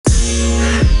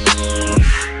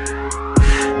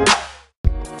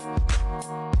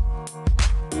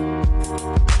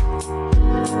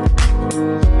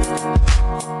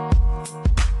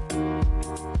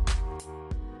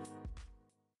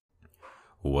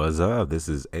What's up? This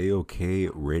is AOK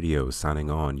Radio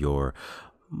signing on, your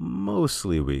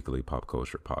mostly weekly pop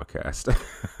culture podcast.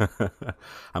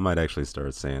 I might actually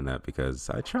start saying that because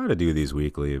I try to do these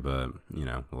weekly, but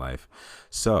life.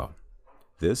 So,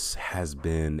 this has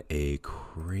been a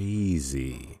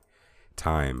crazy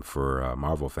time for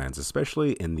Marvel fans,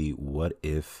 especially in the what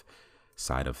if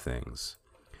side of things.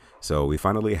 So, we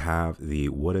finally have the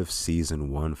What If Season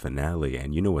 1 finale,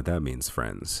 and you know what that means,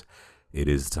 friends. It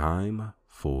is time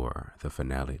for the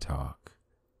finale talk.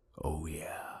 Oh,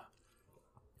 yeah.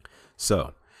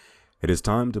 So, it is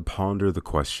time to ponder the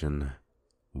question,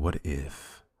 what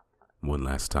if? One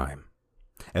last time.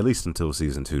 At least until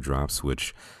season 2 drops,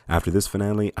 which after this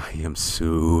finale, I am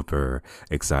super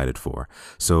excited for.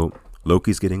 So,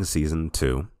 Loki's getting season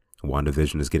 2.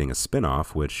 WandaVision is getting a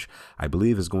spinoff, which I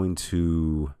believe is going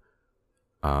to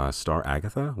star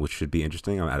Agatha, which should be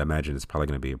interesting. I'd imagine it's probably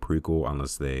going to be a prequel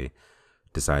unless they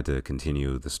decide to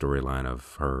continue the storyline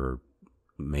of her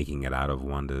making it out of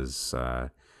Wanda's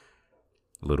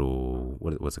little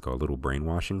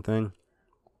brainwashing thing.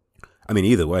 I mean,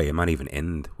 either way, it might even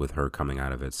end with her coming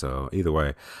out of it. So either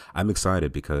way, I'm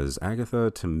excited because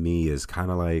Agatha to me is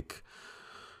kind of like,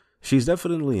 she's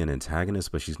definitely an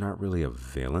antagonist, but she's not really a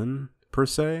villain per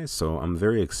se. So I'm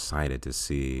very excited to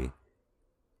see,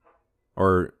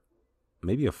 or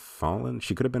maybe a fallen.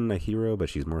 She could have been a hero, but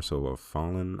she's more so a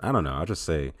fallen. I don't know. I'll just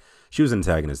say she was an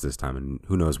antagonist this time, and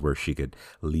who knows where she could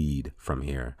lead from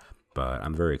here. But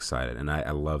I'm very excited, and I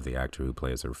love the actor who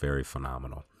plays her. Very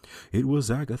phenomenal. It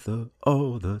was Agatha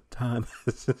all the time.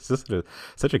 It's just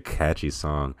such a catchy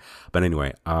song. But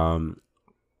anyway,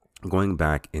 going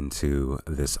back into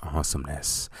this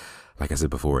awesomeness. Like I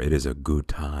said before, it is a good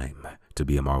time to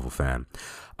be a Marvel fan.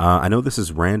 I know this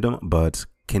is random, but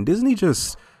can Disney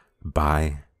just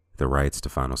buy the rights to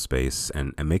Final Space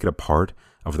and make it a part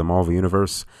of the Marvel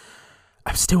Universe?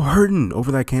 I'm still hurting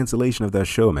over that cancellation of that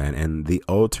show, man. And the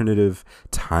alternative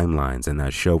timelines in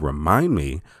that show remind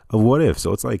me of What If.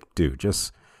 So it's like, dude,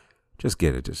 just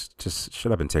get it. Just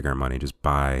shut up and take our money. Just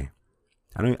buy.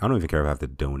 I don't even care if I have to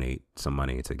donate some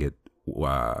money to get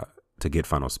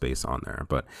Final Space on there.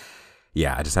 But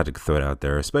yeah, I just had to throw it out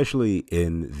there, especially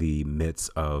in the midst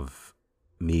of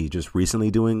me just recently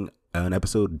doing an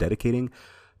episode dedicated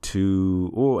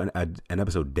to Olin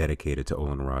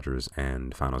Rogers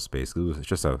and Final Space. It was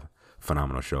just a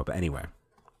phenomenal show. But anyway,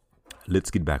 let's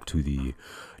get back to the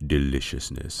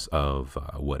deliciousness of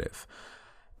What If.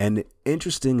 An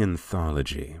interesting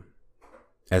anthology.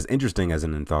 As interesting as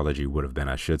an anthology would have been,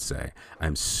 I should say.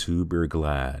 I'm super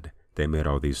glad they made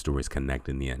all these stories connect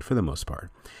in the end, for the most part.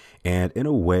 And in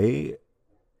a way,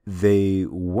 they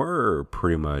were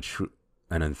pretty much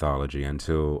an anthology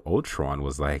until Ultron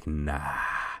was like, nah,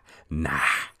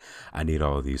 I need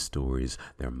all these stories.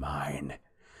 They're mine.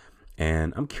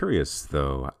 And I'm curious,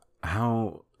 though,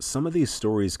 how some of these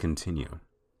stories continue.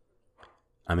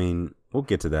 I mean, we'll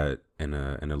get to that in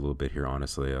a little bit here,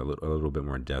 honestly, a little bit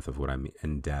more in depth of what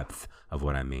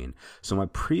I mean. So my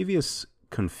previous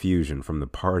confusion from the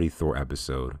Party Thor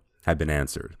episode had been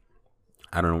answered.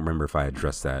 I don't remember if I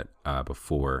addressed that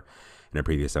before in a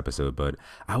previous episode, but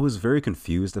I was very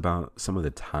confused about some of the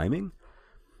timing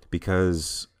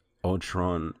because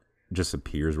Ultron just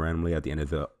appears randomly at the end of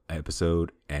the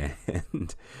episode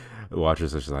and the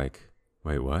watchers are just like,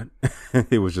 wait, what?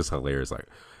 It was just hilarious. Like,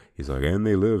 he's like, and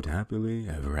they lived happily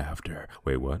ever after.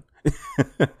 Wait, what?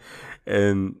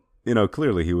 And,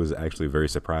 clearly he was actually very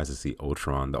surprised to see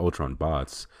the Ultron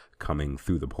bots coming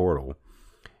through the portal.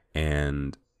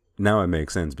 And now it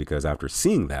makes sense because after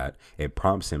seeing that, it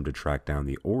prompts him to track down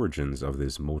the origins of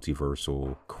this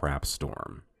multiversal crap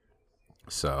storm.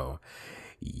 So,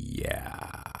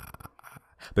 yeah.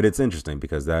 But it's interesting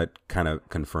because that kind of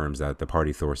confirms that the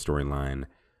Party Thor storyline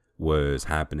was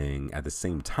happening at the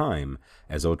same time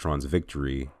as Ultron's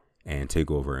victory and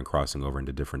takeover and crossing over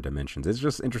into different dimensions. It's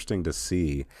just interesting to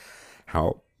see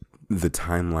how the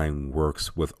timeline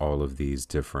works with all of these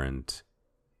different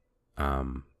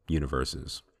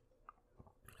universes.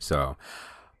 So,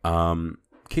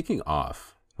 kicking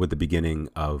off with the beginning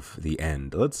of the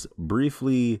end, let's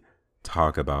briefly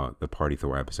talk about the Party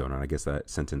Thor episode. And I guess that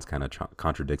sentence kind of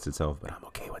contradicts itself, but I'm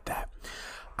okay with that.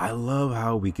 I love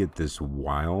how we get this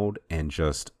wild and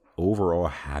just overall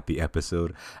happy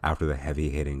episode after the heavy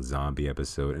hitting zombie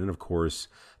episode. And of course,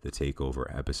 the takeover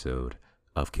episode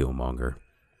of Killmonger.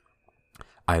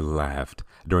 I laughed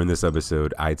during this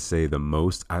episode, I'd say the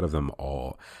most out of them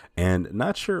all. And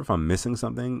not sure if I'm missing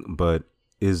something, but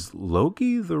is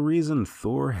Loki the reason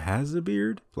Thor has a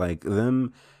beard? Like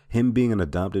him being an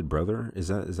adopted brother? Is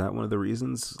that one of the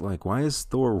reasons? Like, why is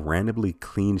Thor randomly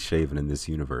clean shaven in this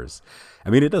universe? I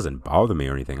mean, it doesn't bother me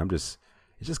or anything. It's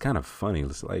just kind of funny.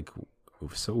 It's like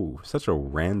such a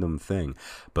random thing.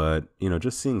 But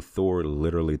just seeing Thor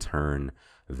literally turn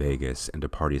Vegas into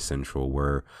Party Central,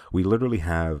 where we literally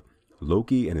have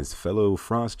Loki and his fellow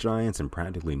Frost Giants and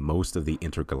practically most of the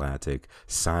intergalactic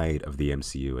side of the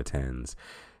MCU attends.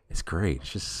 It's great.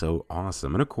 It's just so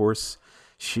awesome. And of course,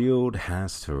 S.H.I.E.L.D.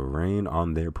 has to rain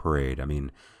on their parade. I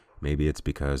mean, maybe it's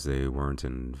because they weren't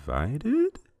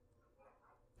invited?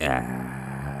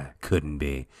 Couldn't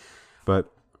be.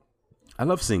 But I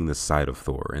love seeing this side of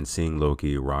Thor and seeing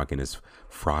Loki rocking his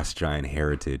Frost Giant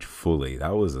heritage fully.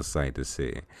 That was a sight to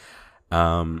see.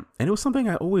 And it was something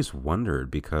I always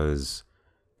wondered, because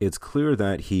it's clear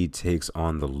that he takes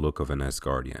on the look of an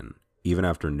Asgardian, even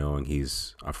after knowing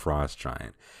he's a Frost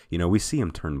Giant. We see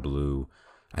him turn blue,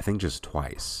 I think just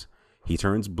twice. He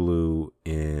turns blue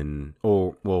in,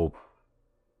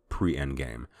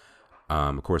 pre-Endgame.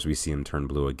 Of course, we see him turn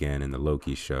blue again in the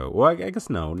Loki show. Well, I guess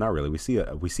no, not really. We see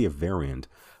a variant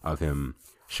of him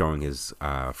showing his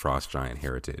Frost Giant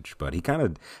heritage, but he kind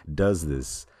of does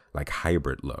this like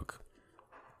hybrid look.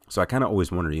 So I kind of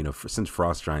always wondered, since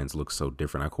Frost Giants look so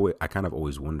different, I kind of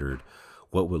always wondered,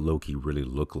 what would Loki really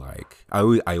look like? I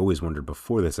always wondered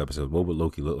before this episode, what would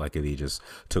Loki look like if he just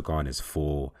took on his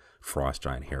full Frost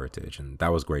Giant heritage? And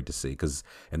that was great to see, because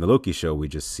in the Loki show, we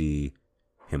just see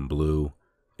him blue,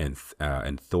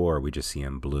 and Thor, we just see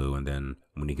him blue. And then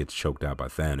when he gets choked out by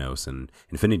Thanos in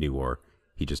Infinity War,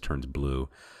 he just turns blue.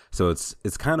 So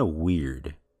it's kind of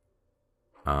weird.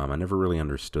 I never really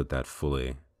understood that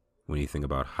fully, when you think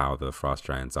about how the Frost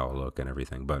Giants all look and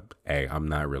everything. But hey, I'm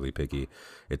not really picky.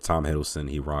 It's Tom Hiddleston.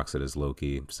 He rocks it as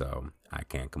Loki, so I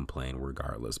can't complain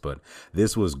regardless. But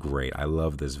this was great. I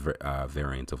love this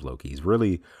variant of Loki. He's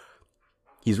really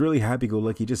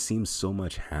happy-go-lucky. He just seems so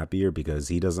much happier because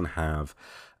he doesn't have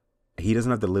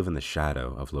to live in the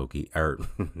shadow of Loki, or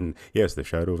yes, the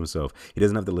shadow of himself. He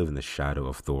doesn't have to live in the shadow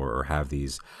of Thor, or have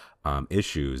these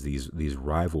issues, these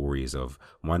rivalries of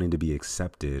wanting to be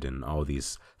accepted, and all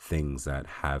these things that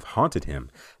have haunted him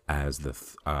as the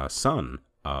son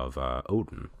of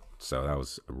Odin. So that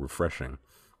was refreshing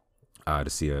to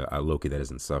see a Loki that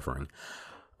isn't suffering.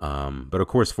 But of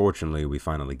course, fortunately, we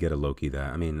finally get a Loki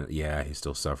that, I mean, yeah, he's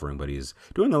still suffering, but he's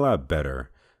doing a lot better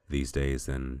these days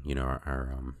than,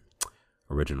 our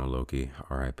original Loki,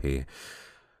 R.I.P.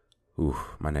 Ooh,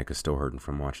 my neck is still hurting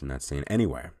from watching that scene.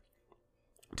 Anyway,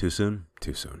 too soon?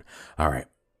 Too soon. All right.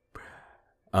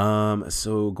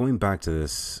 So going back to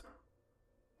this,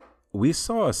 we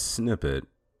saw a snippet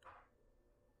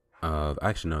of,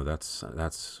 actually, no,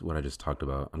 that's what I just talked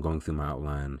about. I'm going through my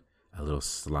outline a little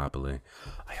sloppily.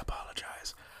 I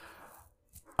apologize.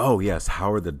 Oh, yes,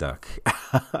 Howard the Duck.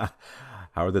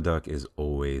 Howard the Duck is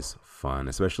always fun,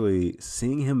 especially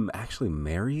seeing him actually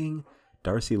marrying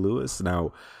Darcy Lewis.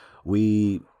 Now,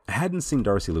 we hadn't seen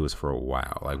Darcy Lewis for a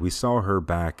while. Like, we saw her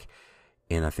back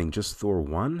in, I think, just Thor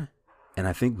 1, and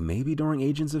I think maybe during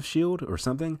Agents of S.H.I.E.L.D. or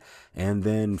something. And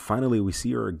then finally we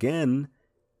see her again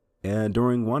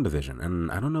during WandaVision.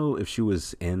 And I don't know if she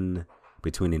was in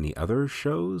between any other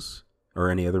shows or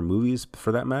any other movies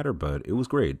for that matter, but it was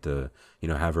great to,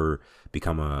 have her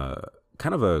become a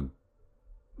kind of a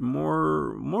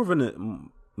more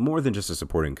than just a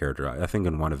supporting character. I think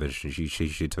in WandaVision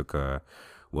she took a,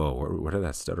 whoa, where did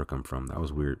that stutter come from? That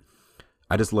was weird.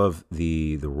 I just love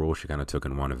the role she kind of took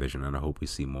in WandaVision, and I hope we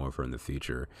see more of her in the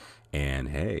future. And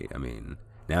hey, I mean,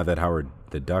 now that Howard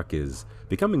the Duck is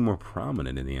becoming more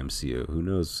prominent in the MCU, who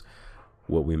knows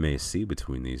what we may see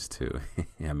between these two.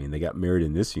 I mean, they got married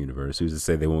in this universe. Who's to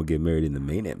say they won't get married in the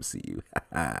main MCU?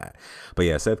 But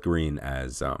yeah, Seth Green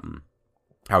as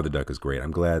Howard the Duck is great.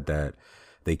 I'm glad that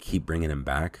they keep bringing him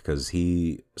back, because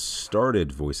he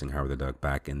started voicing Howard the Duck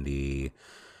back in the,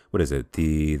 what is it?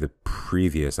 The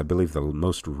previous, I believe the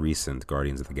most recent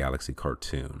Guardians of the Galaxy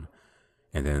cartoon.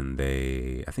 And then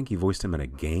I think he voiced him in a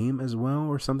game as well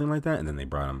or something like that. And then they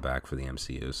brought him back for the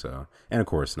MCU. So, and of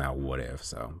course now What If,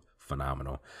 so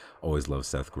phenomenal. Always love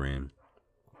Seth Green.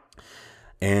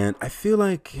 And I feel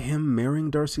like him marrying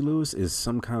Darcy Lewis is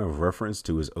some kind of reference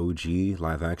to his OG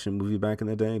live action movie back in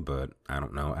the day, but I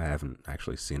don't know. I haven't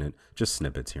actually seen it. Just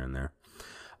snippets here and there.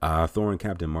 Thor and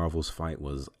Captain Marvel's fight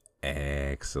was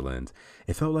excellent.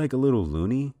 It felt like a little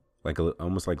loony,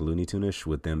 almost like Looney Tune-ish,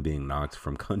 with them being knocked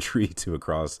from country to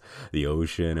across the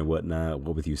ocean and whatnot.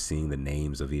 What with you seeing the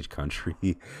names of each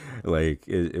country, like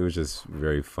it was just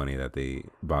very funny that they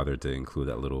bothered to include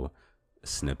that little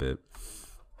snippet.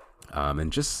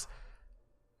 And just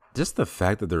just the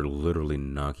fact that they're literally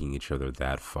knocking each other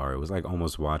that far. It was like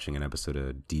almost watching an episode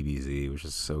of DBZ, which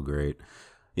is so great.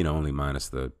 Only minus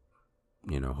the,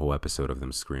 whole episode of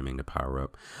them screaming to power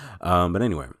up. But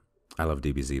anyway, I love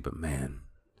DBZ, but man,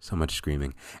 so much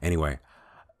screaming. Anyway,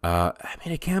 I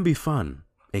mean, it can be fun.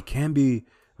 It can be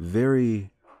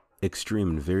very extreme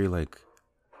and very like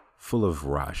full of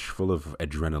rush, full of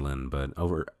adrenaline. But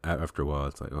after a while,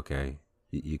 it's like, okay,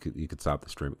 you could stop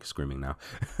the screaming now.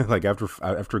 Like after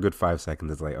a good 5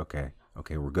 seconds, it's like, okay,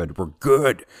 we're good.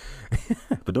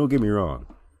 But don't get me wrong,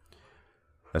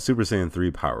 that Super Saiyan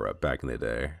 3 power up back in the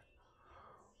day,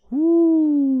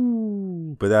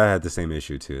 woo! But that had the same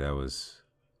issue too. That was,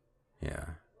 yeah.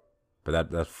 But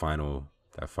that final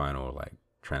like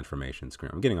transformation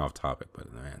scream. I'm getting off topic,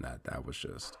 but man, that was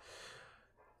just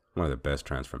one of the best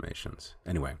transformations.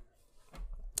 Anyway,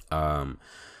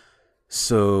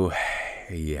 so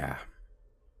yeah,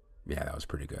 that was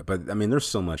pretty good. But I mean, there's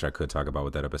so much I could talk about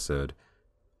with that episode.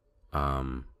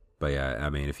 But yeah, I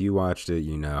mean, if you watched it,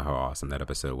 you know how awesome that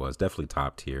episode was. Definitely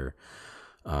top tier.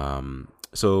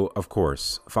 So of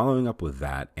course, following up with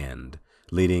that and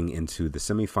leading into the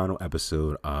semifinal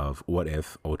episode of What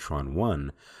If Ultron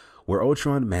won, where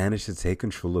Ultron managed to take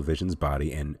control of Vision's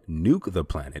body and nuke the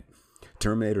planet,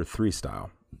 Terminator 3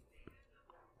 style.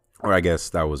 Or I guess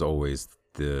that was always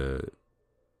the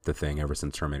thing ever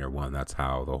since Terminator 1. That's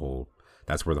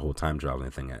where the whole time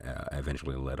traveling thing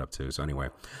eventually led up to. So anyway,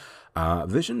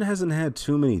 Vision hasn't had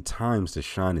too many times to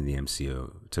shine in the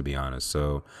MCU, to be honest.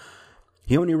 So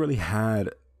he only really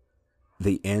had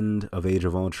the end of Age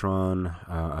of Ultron,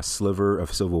 a sliver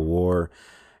of Civil War,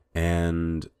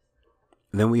 and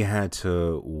then we had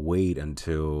to wait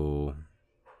until...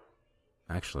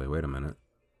 Actually, wait a minute.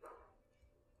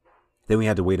 Then we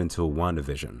had to wait until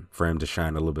WandaVision for him to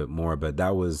shine a little bit more, but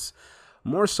that was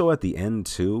more so at the end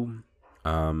too.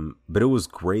 But it was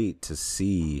great to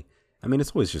see. I mean,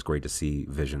 it's always just great to see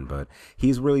Vision, but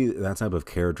he's really that type of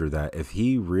character that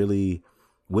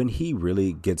when he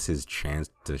really gets his chance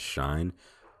to shine,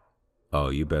 oh,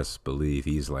 you best believe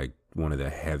he's like one of the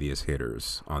heaviest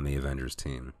hitters on the Avengers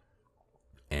team.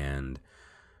 And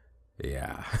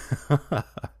yeah,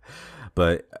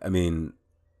 but I mean,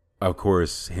 of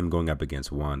course, him going up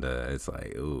against Wanda, it's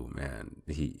like, oh man,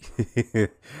 he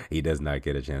does not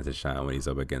get a chance to shine when he's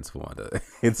up against Wanda.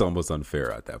 It's almost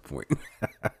unfair at that point.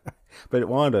 But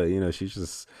Wanda, she's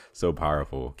just so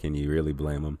powerful. Can you really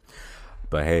blame him?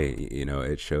 But hey,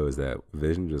 it shows that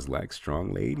Vision just lacks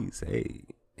strong ladies. Hey,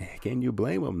 can you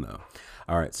blame him though?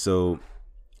 All right, so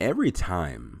every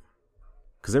time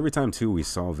too we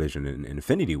saw Vision in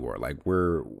Infinity War, like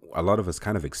where a lot of us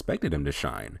kind of expected him to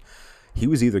shine, he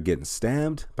was either getting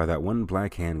stabbed by that one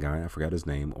black hand guy, I forgot his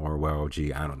name, or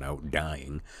I don't know,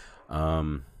 dying.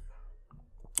 And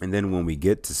then when we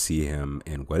get to see him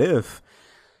in What If,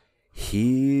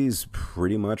 he's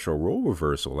pretty much a role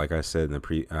reversal. Like I said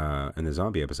in the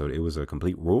zombie episode, it was a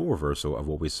complete role reversal of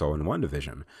what we saw in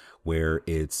WandaVision, where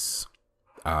it's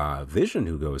Vision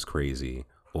who goes crazy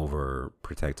over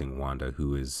protecting Wanda,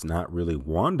 who is not really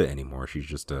Wanda anymore. She's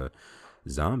just a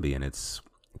zombie. And it's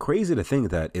crazy to think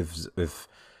that if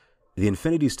the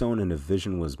Infinity Stone and if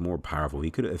Vision was more powerful,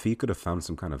 if he could have found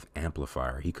some kind of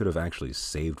amplifier, he could have actually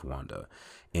saved Wanda.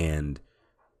 And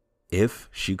if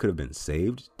she could have been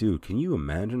saved, dude, can you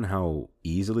imagine how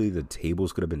easily the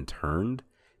tables could have been turned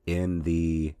in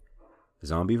the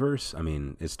zombieverse? I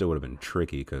mean, it still would have been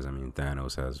tricky because, I mean,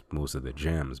 Thanos has most of the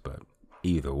gems, but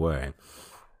either way.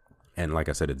 And like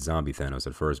I said, it's zombie Thanos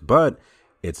at first, but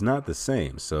it's not the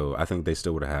same. So I think they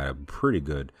still would have had a pretty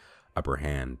good upper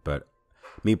hand. But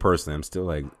me personally, I'm still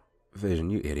like, Vision,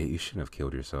 you idiot, you shouldn't have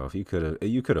killed yourself. You could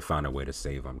have found a way to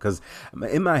save him. Because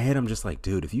in my head, I'm just like,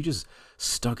 dude, if you just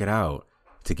stuck it out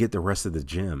to get the rest of the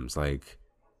gems, like,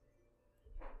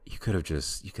 you could have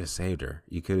saved her.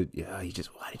 Why did you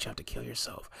have to kill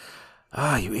yourself?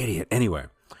 You idiot. Anyway,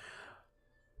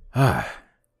 I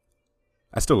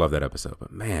still love that episode,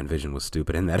 but man, Vision was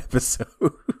stupid in that episode.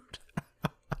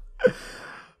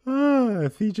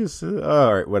 If he just,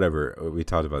 all right, whatever. We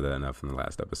talked about that enough in the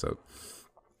last episode.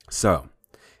 So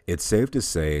it's safe to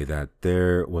say that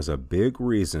there was a big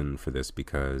reason for this,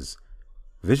 because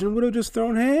Vision would have just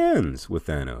thrown hands with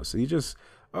Thanos.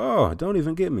 Don't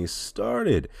even get me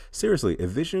started. Seriously, if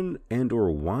Vision and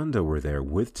or Wanda were there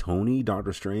with Tony,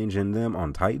 Doctor Strange, and them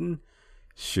on Titan,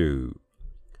 shoot.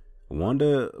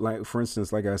 Wanda, like, for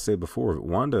instance, like I said before,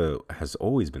 Wanda has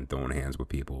always been throwing hands with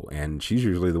people, and she's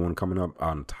usually the one coming up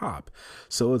on top.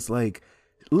 So it's like,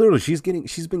 literally, she's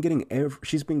been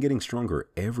getting stronger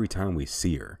every time we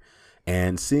see her.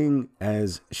 And seeing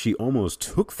as she almost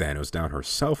took Thanos down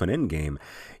herself in Endgame,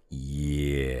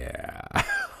 yeah.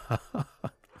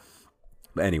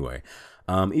 But anyway,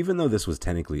 even though this was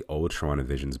technically Ultron and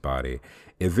Vision's body,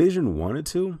 if Vision wanted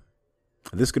to,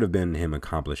 this could have been him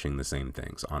accomplishing the same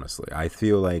things, honestly. I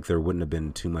feel like there wouldn't have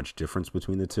been too much difference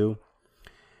between the two.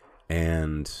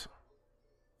 And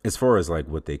as far as like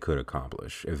what they could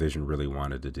accomplish, if Vision really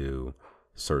wanted to do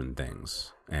certain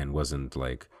things and wasn't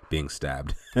like being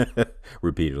stabbed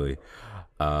repeatedly,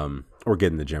 or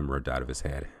getting the gem ripped out of his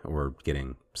head, or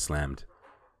getting slammed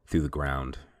through the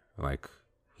ground like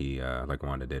he like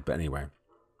Wanda did. But anyway,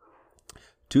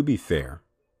 to be fair,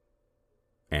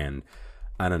 and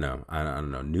I don't know,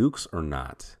 nukes or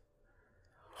not,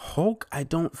 Hulk, I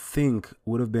don't think he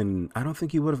would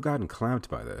have gotten clamped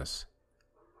by this.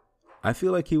 I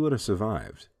feel like he would have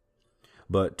survived.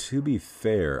 But to be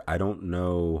fair, I don't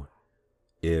know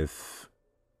if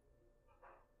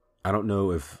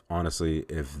honestly,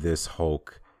 if this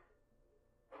Hulk,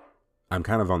 I'm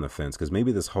kind of on the fence, because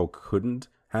maybe this Hulk couldn't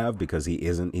have, because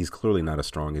he's clearly not as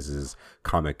strong as his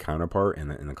comic counterpart.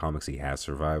 In the comics, he has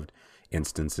survived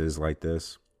instances like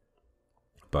this.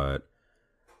 But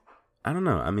I don't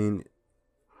know. I mean,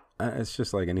 it's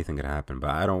just like anything could happen, but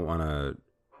I don't want to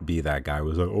be that guy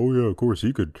who's like, oh yeah, of course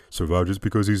he could survive just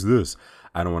because he's this.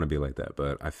 I don't want to be like that,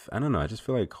 but I don't know. I just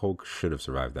feel like Hulk should have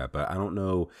survived that, but I don't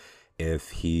know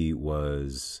if he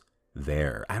was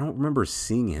there. I don't remember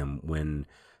seeing him when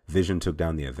Vision took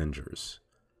down the Avengers,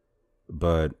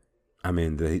 but I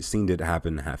mean, the scene did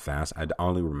happen half fast. I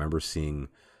only remember seeing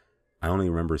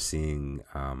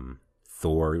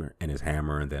Thor and his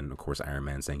hammer, and then of course Iron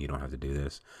Man saying you don't have to do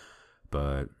this.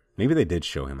 But maybe they did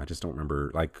show him. I just don't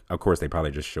remember. Like, of course, they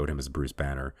probably just showed him as Bruce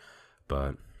Banner.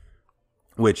 But,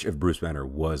 which, if Bruce Banner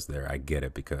was there, I get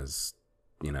it, because,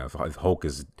 you know, if Hulk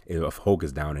is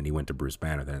down and he went to Bruce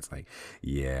Banner, then it's like,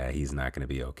 yeah, he's not going to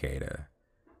be okay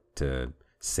to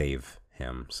save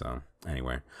him. So,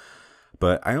 anyway.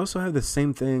 But I also have the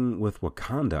same thing with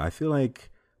Wakanda. I feel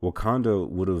like Wakanda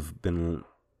would have been...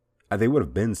 They would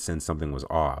have been sensed something was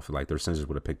off. Like, their sensors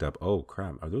would have picked up, oh,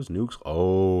 crap, are those nukes?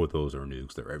 Oh, those are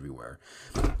nukes. They're everywhere.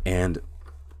 And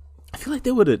I feel like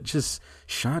they would have just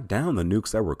shot down the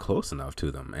nukes that were close enough to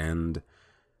them and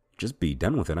just be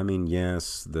done with it. I mean,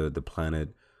 yes, the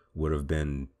planet would have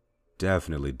been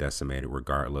definitely decimated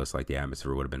regardless. Like, the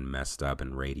atmosphere would have been messed up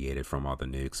and radiated from all the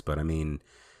nukes. But, I mean,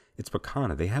 it's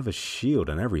Wakanda. They have a shield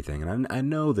and everything. And I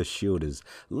know the shield is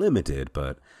limited,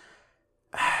 but...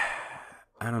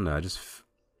 I don't know.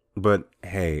 But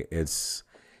hey,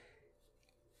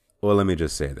 let me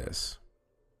just say this.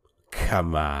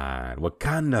 Come on,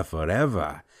 Wakanda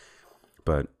forever.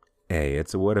 But hey,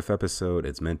 it's a what if episode.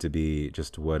 It's meant to be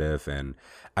just what if. And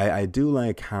I do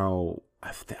like how,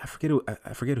 I forget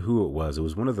who it was. It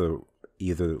was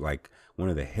either one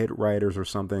of the hit writers or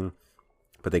something.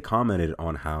 But they commented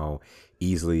on how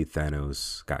easily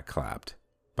Thanos got clapped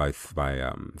by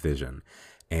Vision.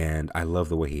 And I love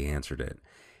the way he answered it.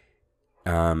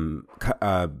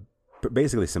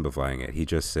 Basically simplifying it, he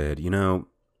just said,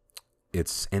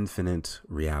 it's infinite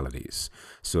realities.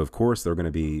 So of course there are going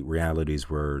to be realities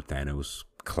where Thanos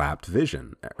clapped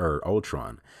Vision or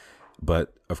Ultron.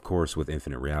 But of course with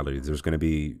infinite realities, there's going to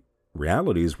be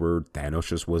realities where Thanos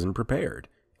just wasn't prepared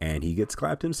and he gets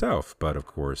clapped himself. But of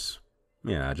course,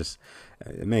 yeah,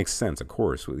 it makes sense. Of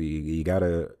course, you got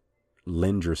to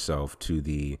lend yourself to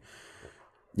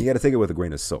you got to take it with a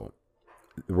grain of salt.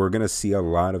 We're going to see a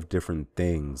lot of different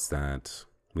things that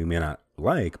we may not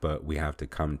like, but we have to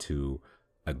come to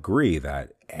agree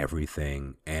that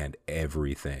anything and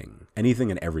everything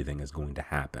is going to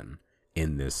happen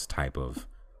in this type of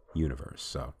universe.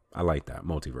 So I like that.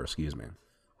 Multiverse, excuse me.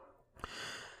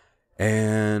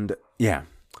 And yeah,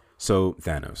 so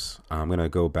Thanos. I'm going to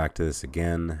go back to this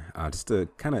again, just to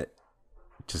kind of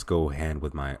just go hand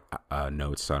with my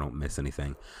notes so I don't miss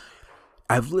anything.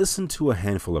 I've listened to a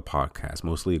handful of podcasts,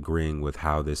 mostly agreeing with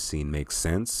how this scene makes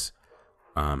sense,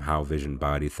 how Vision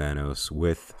bodied Thanos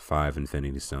with 5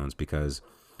 Infinity Stones, because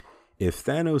if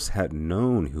Thanos had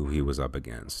known who he was up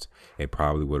against, it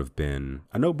probably would have been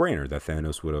a no-brainer that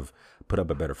Thanos would have put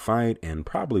up a better fight and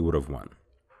probably would have won.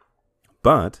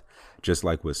 But, just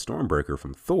like with Stormbreaker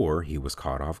from Thor, he was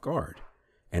caught off guard.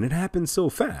 And it happened so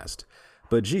fast.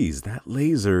 But geez, that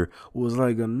laser was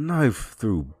like a knife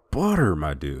through butter,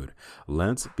 my dude.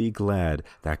 Let's be glad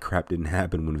that crap didn't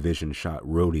happen when Vision shot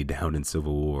Rhodey down in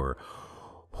Civil War.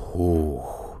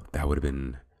 Oh, that would have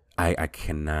been... I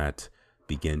cannot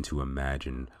begin to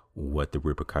imagine what the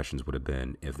repercussions would have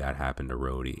been if that happened to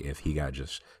Rhodey, if he got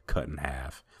just cut in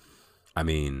half. I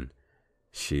mean,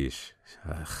 sheesh.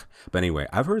 Ugh. But anyway,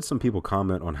 I've heard some people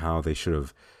comment on how they should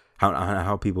have...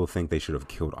 How people think they should have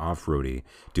killed off Rhodey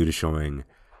due to showing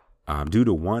due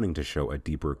to wanting to show a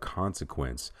deeper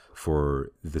consequence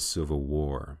for the Civil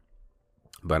War.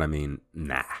 But I mean,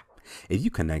 nah. If you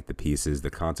connect the pieces,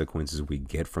 the consequences we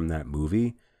get from that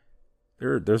movie,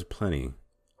 there's plenty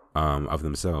of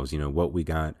themselves. You know, what we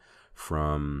got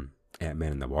from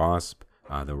Ant-Man and the Wasp,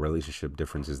 the relationship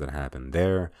differences that happened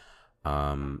there,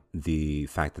 the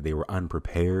fact that they were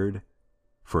unprepared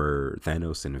for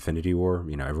Thanos and Infinity War.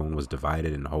 You know, everyone was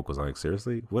divided and Hulk was like,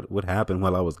 seriously, what happened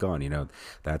while I was gone? You know,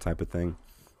 that type of thing.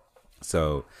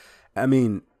 So, I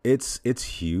mean, it's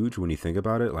huge when you think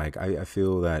about it. Like, I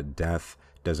feel that death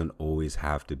doesn't always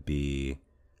have to be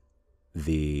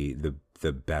the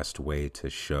best way to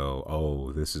show,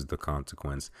 oh, this is the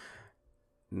consequence.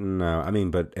 No, I mean,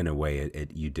 but in a way,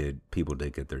 people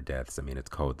did get their deaths. I mean, it's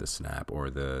called the snap or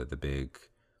the big,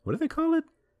 what do they call it?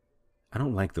 I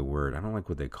don't like the word. I don't like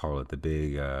what they call it. The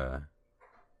big,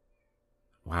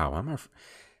 wow,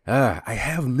 I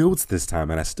have notes this time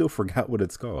and I still forgot what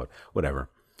it's called. Whatever.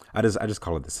 I just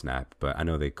call it the snap, but I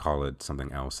know they call it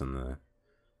something else in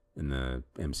the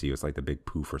MCU. It's like the big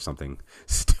poof or something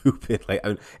stupid. Like,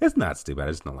 it's not stupid. I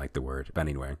just don't like the word. But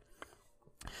anyway,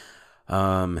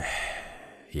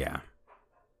 yeah.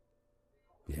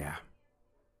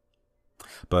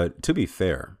 But to be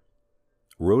fair,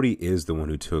 Rhodey is the one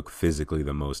who took physically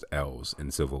the most L's in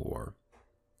Civil War.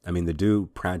 I mean, the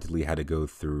dude practically had to go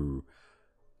through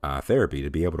therapy to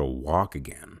be able to walk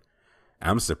again.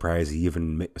 I'm surprised he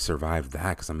even survived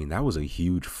that, because I mean, that was a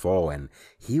huge fall and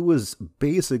he was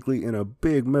basically in a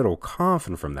big metal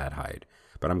coffin from that height.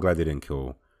 But I'm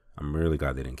really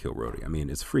glad they didn't kill Rhodey. I mean,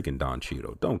 it's freaking Don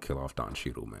Cheadle. Don't kill off Don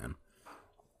Cheadle, man.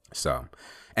 So,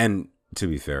 and to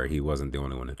be fair, he wasn't the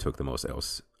only one who took the most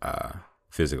L's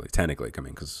physically, technically, I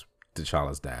mean, because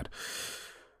T'Challa's dad.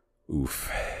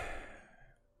 Oof.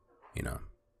 You know,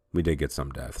 we did get some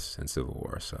deaths in Civil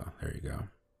War, so there you go.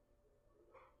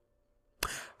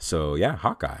 So yeah,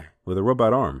 Hawkeye with a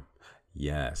robot arm.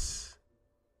 Yes.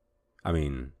 I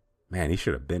mean, man, he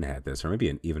should have had this, or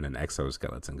maybe even an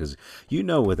exoskeleton, because you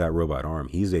know, with that robot arm,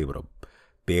 he's able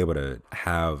to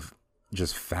have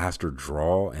just faster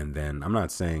draw. And then I'm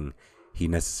not saying he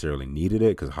necessarily needed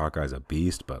it, because Hawkeye's a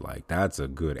beast, but like, that's a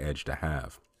good edge to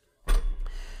have.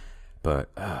 But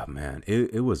oh man,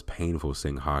 it was painful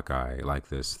seeing Hawkeye like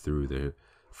this through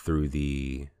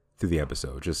the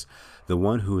episode. Just the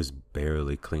one who is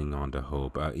barely clinging on to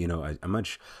hope. You know, a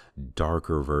much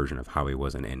darker version of how he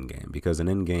was in Endgame, because in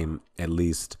Endgame, at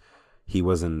least he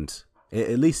wasn't.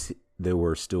 At least there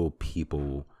were still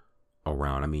people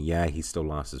around. I mean, yeah, he still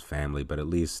lost his family, but at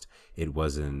least it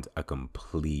wasn't a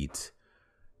complete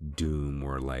doom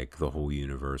where like the whole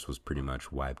universe was pretty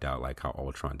much wiped out like how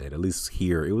Ultron did. At least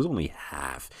here it was only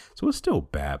half, so it's still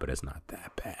bad, but it's not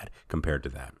that bad compared to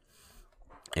that.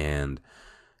 And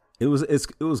it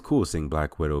was cool seeing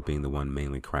Black Widow being the one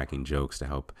mainly cracking jokes to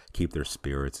help keep their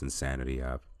spirits and sanity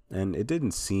up. And it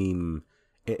didn't seem,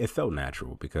 it felt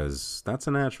natural, because that's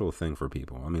a natural thing for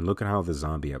people. I mean, look at how the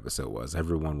zombie episode was.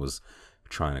 Everyone was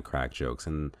trying to crack jokes,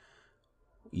 and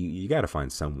you got to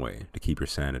find some way to keep your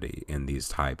sanity in these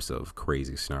types of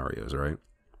crazy scenarios, right?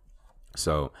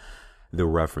 So the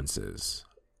references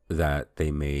that they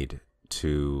made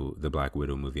to the Black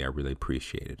Widow movie, I really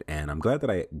appreciated, and I'm glad that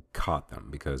I caught them,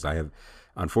 because I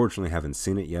unfortunately haven't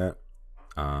seen it yet.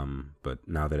 But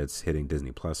now that it's hitting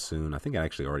Disney Plus soon, I think it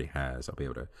actually already has. I'll be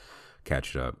able to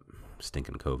catch it up.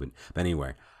 Stinking COVID. But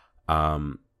anyway,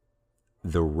 the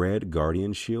Red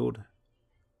Guardian shield,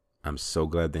 I'm so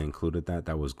glad they included that.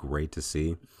 That was great to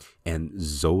see. And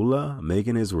Zola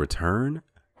making his return,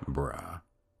 bruh.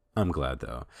 I'm glad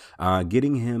though.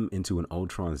 Getting him into an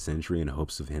Ultron Sentry in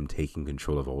hopes of him taking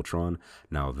control of Ultron.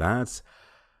 Now that's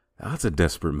a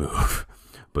desperate move,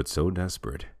 but so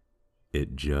desperate,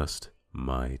 it just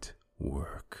might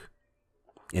work.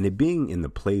 And it being in the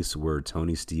place where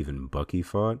Tony, Steve, and Bucky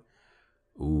fought,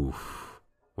 oof,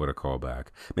 what a callback.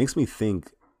 Makes me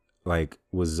think, like,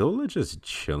 was Zola just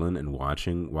chilling and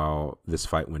watching while this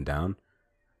fight went down?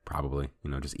 Probably,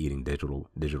 just eating digital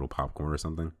popcorn or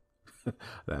something.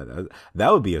 that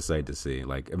would be a sight to see.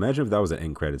 Like, imagine if that was an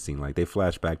end credit scene. Like, they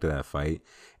flash back to that fight,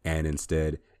 and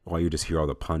instead, while you just hear all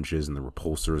the punches and the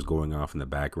repulsors going off in the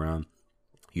background,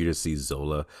 you just see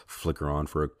Zola flicker on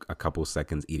for a couple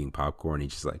seconds eating popcorn.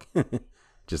 He's just like,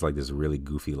 just like this really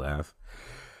goofy laugh.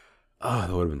 Oh,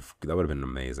 that would have been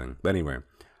amazing. But anyway,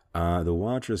 the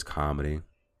Watcher's comedy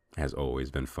has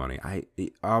always been funny.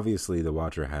 Obviously the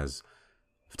Watcher has,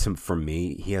 for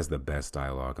me, he has the best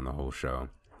dialogue in the whole show.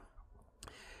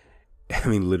 I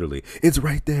mean, literally, it's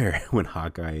right there when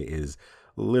Hawkeye is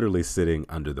literally sitting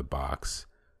under the box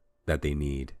that they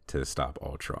need to stop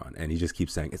Ultron, and he just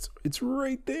keeps saying it's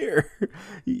right there.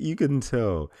 You can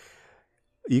tell.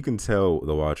 You can tell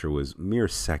the Watcher was mere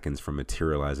seconds from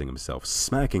materializing himself,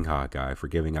 smacking Hawkeye for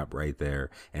giving up right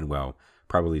there, and well,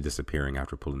 probably disappearing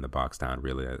after pulling the box down,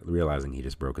 really realizing he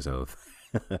just broke his oath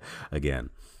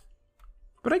again.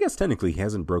 But I guess technically he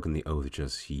hasn't broken the oath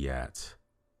just yet.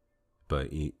 But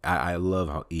I love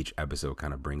how each episode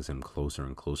kind of brings him closer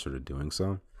and closer to doing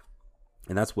so.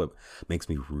 And that's what makes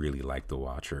me really like the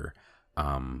Watcher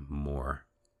more.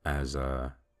 As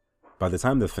by the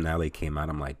time the finale came out,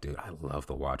 I'm like, dude, I love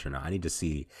the Watcher now. I need to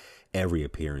see every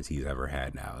appearance he's ever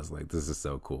had now. It's like, this is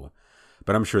so cool.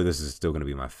 But I'm sure this is still going to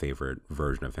be my favorite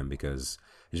version of him because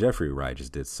Jeffrey Wright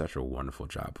just did such a wonderful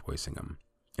job voicing him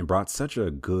and brought such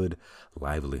a good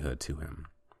livelihood to him.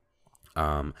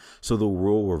 So the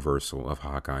role reversal of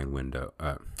Hawkeye and what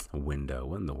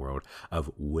in the world,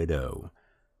 of Widow.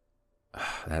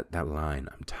 That line,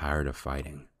 I'm tired of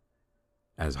fighting.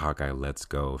 As Hawkeye lets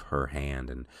go of her hand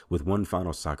and with one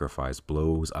final sacrifice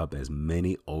blows up as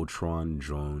many Ultron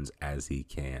drones as he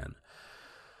can.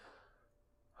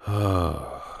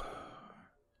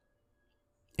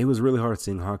 It was really hard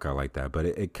seeing Hawkeye like that, but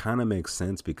it kind of makes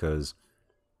sense because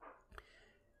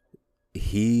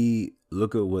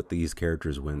look at what these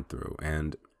characters went through,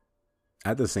 and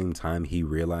at the same time he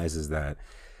realizes that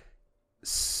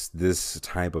this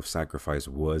type of sacrifice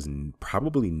was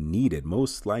probably needed,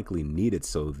 most likely needed,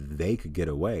 so they could get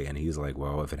away. And he's like,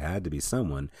 well, if it had to be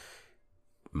someone,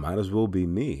 might as well be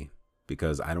me,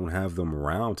 because I don't have them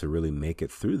around to really make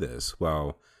it through this.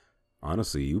 Well,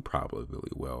 honestly, you probably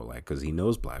will, like, because he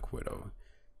knows Black Widow.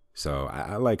 So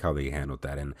I like how they handled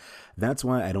that, and that's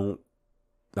why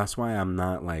I'm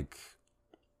not like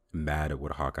mad at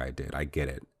what Hawkeye did. I get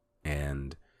it.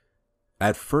 And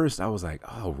at first I was like,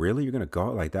 oh really, you're gonna go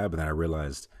out like that? But then I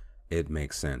realized it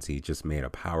makes sense. He just made a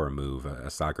power move, a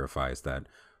sacrifice that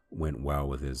went well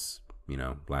with his,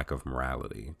 lack of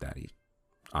morality that he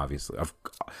obviously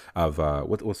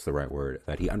what's the right word,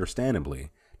 that he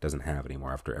understandably doesn't have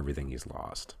anymore after everything he's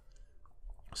lost.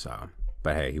 So,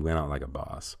 but hey, he went out like a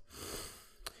boss.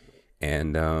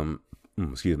 And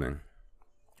excuse me.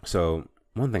 So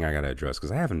one thing I gotta address,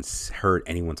 because I haven't heard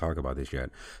anyone talk about this yet.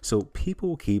 So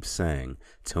people keep saying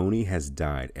Tony has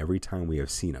died every time we have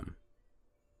seen him.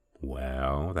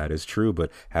 Well, that is true,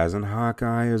 but hasn't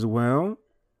Hawkeye as well?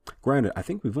 Granted, I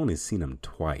think we've only seen him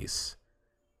twice,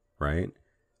 right?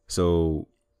 So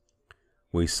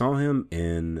we saw him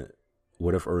in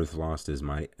What If Earth Lost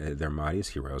Their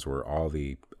Mightiest Heroes, where all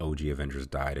the OG Avengers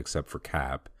died except for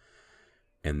Cap,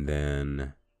 and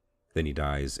then he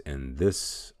dies in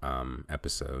this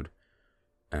episode,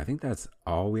 and I think that's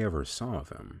all we ever saw of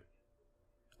him.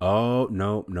 Oh,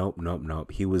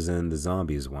 nope. He was in the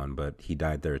Zombies one, but he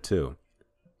died there too.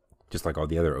 Just like all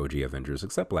the other OG Avengers,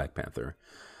 except Black Panther.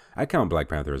 I count Black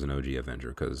Panther as an OG Avenger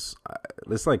because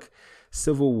it's like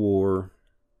Civil War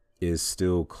is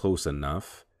still close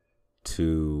enough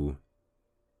to...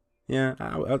 Yeah,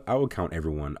 I would count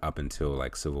everyone up until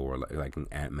like Civil War, like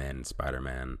Ant-Man and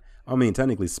Spider-Man. I mean,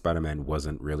 technically Spider-Man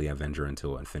wasn't really Avenger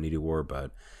until Infinity War,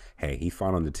 but hey, he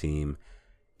fought on the team.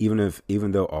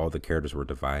 Even though all the characters were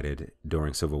divided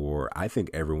during Civil War, I think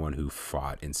everyone who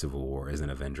fought in Civil War is an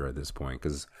Avenger at this point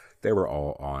because they were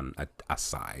all on a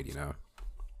side,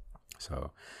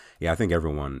 So, yeah, I think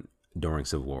everyone during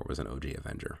Civil War was an OG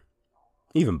Avenger.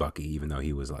 Even Bucky, even though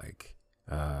he was like,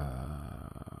 what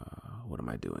am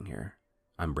I doing here?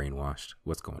 I'm brainwashed.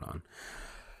 What's going on?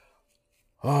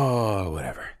 Oh,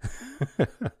 whatever.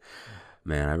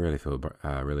 Man, I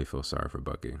really feel sorry for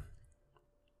Bucky.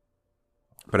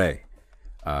 But hey,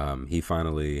 he's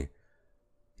finally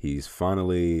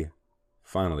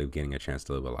getting a chance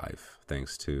to live a life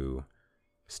thanks to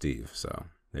Steve. So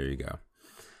there you go.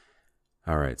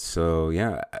 All right. So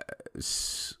yeah,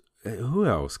 who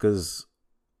else? Because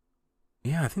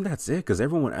yeah, I think that's it. Because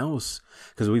everyone else,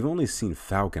 because we've only seen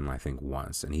Falcon, I think,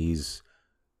 once, and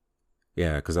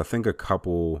because I think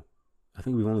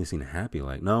we've only seen Happy.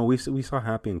 We saw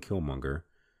Happy in Killmonger.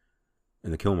 In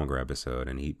the Killmonger episode,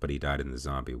 but he died in the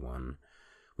zombie one.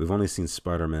 We've only seen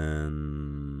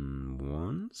Spider-Man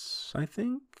once, I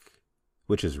think,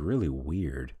 which is really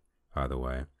weird, by the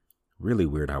way. Really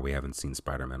weird how we haven't seen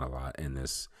Spider-Man a lot in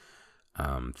this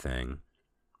thing.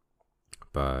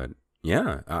 But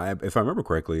yeah, if I remember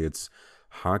correctly, it's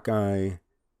Hawkeye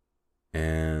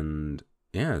and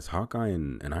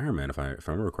Iron Man. If I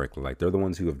remember correctly, like they're the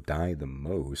ones who have died the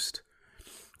most,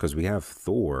 because we have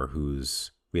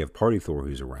Party Thor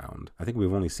who's around. I think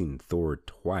we've only seen Thor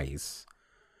twice.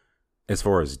 as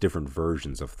far as different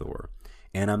versions of Thor.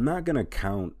 And I'm not going to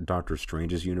count Doctor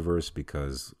Strange's universe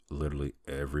because literally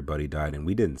everybody died and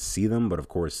we didn't see them. But of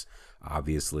course,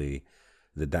 obviously,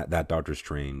 that Doctor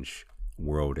Strange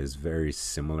world is very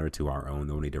similar to our own.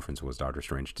 The only difference was Doctor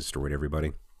Strange destroyed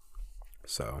everybody.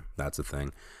 So that's a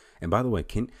thing. And by the way,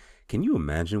 can you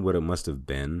imagine what it must have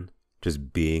been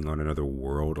just being on another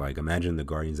world? Like, imagine the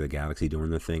Guardians of the Galaxy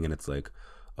doing their thing and it's like,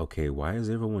 okay, why is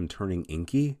everyone turning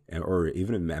inky? Or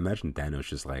even imagine Thanos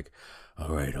just like,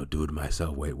 all right, I'll do it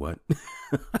myself. Wait, what?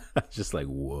 Just like,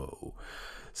 whoa.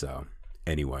 So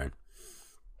anyway,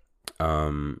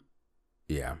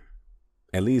 yeah,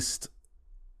 at least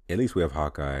we have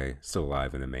Hawkeye still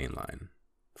alive in the main line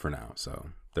for now. So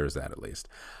there's that at least.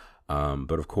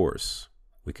 But of course,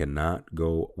 we cannot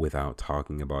go without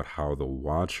talking about how the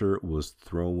Watcher was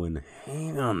throwing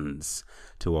hands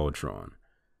to Ultron.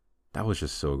 That was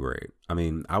just so great. I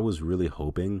mean, I was really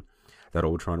hoping that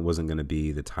Ultron wasn't going to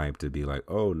be the type to be like,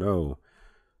 oh no,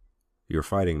 you're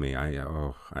fighting me.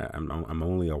 I'm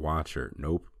only a Watcher.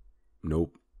 Nope.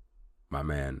 My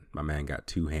man got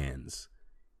two hands,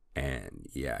 and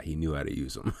yeah, he knew how to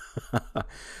use them.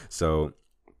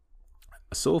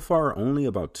 So far, only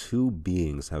about two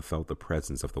beings have felt the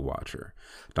presence of the Watcher: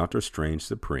 Doctor Strange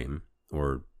Supreme,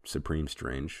 or Supreme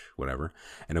Strange, whatever,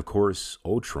 and of course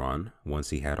Ultron once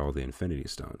he had all the Infinity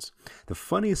Stones. The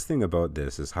funniest thing about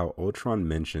this is how Ultron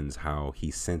mentions how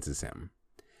he senses him,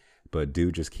 but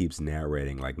dude just keeps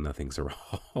narrating like nothing's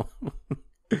wrong.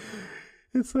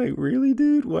 It's like, really,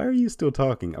 dude? Why are you still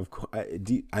talking? Of course,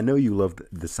 I know you love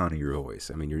the sound of your voice.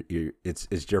 I mean,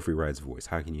 it's Jeffrey Wright's voice.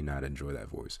 How can you not enjoy that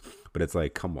voice? But it's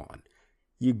like, come on,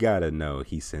 you gotta know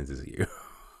he senses you.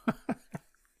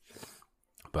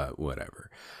 But whatever.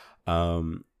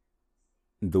 The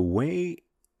way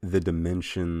the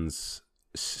dimensions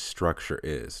structure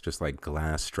is, just like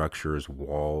glass structures,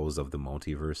 walls of the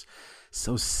multiverse,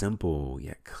 so simple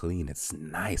yet clean. It's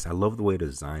nice. I love the way to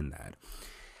design that.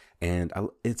 And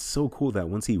it's so cool that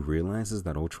once he realizes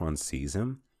that Ultron sees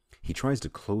him, he tries to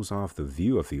close off the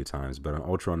view a few times, but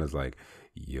Ultron is like,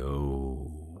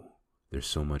 yo, there's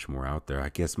so much more out there. I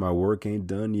guess my work ain't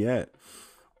done yet.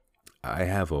 I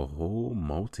have a whole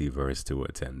multiverse to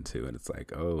attend to. And it's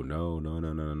like, oh, no.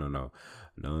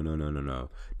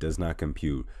 Does not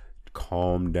compute.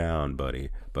 Calm down, buddy.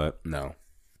 But no.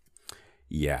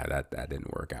 Yeah, that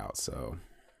didn't work out. So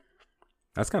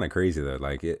that's kind of crazy, though.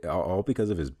 Like, all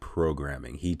because of his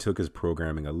programming. He took his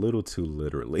programming a little too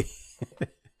literally.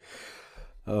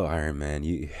 Oh, Iron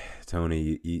Man,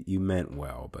 Tony, you meant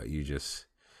well, but you just,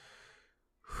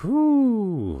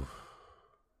 whew,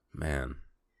 man.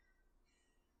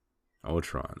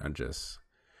 Ultron,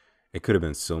 it could have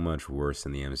been so much worse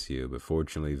in the MCU, but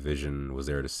fortunately Vision was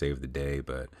there to save the day.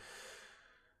 But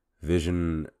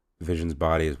Vision's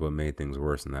body is what made things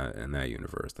worse in that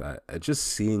universe. That just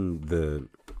seeing the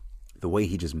way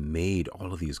he just made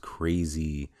all of these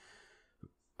crazy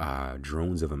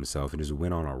drones of himself and just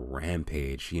went on a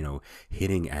rampage,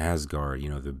 hitting Asgard,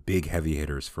 the big heavy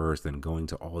hitters first, then going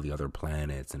to all the other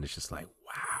planets, and it's just like,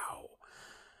 wow.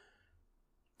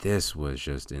 This was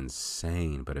just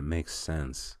insane, but it makes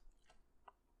sense.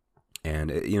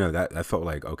 And that felt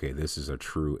like, okay, this is a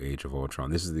true Age of Ultron.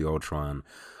 This is the Ultron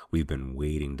we've been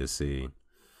waiting to see.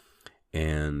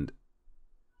 And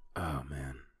oh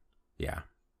man, yeah.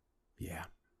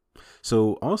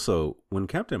 So also, when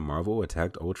Captain Marvel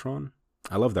attacked Ultron,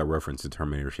 I love that reference to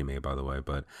Terminator she made, by the way,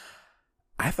 but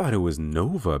I thought it was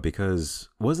Nova, because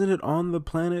wasn't it on the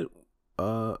planet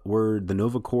where the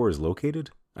Nova Corps is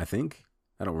located? I think.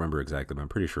 I don't remember exactly, but I'm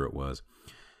pretty sure it was.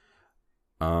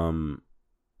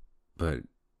 But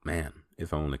man,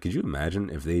 if only. Could you imagine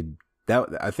if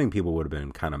I think people would have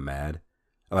been kind of mad.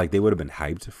 Like, they would have been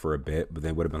hyped for a bit, but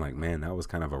they would have been like, man, that was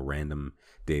kind of a random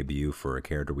debut for a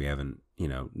character we haven't,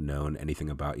 known anything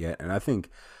about yet. And I think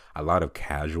a lot of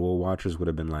casual watchers would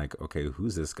have been like, okay,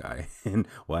 who's this guy? And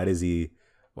why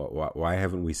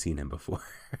haven't we seen him before?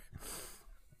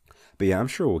 But yeah, I'm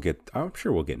sure we'll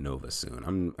get Nova soon.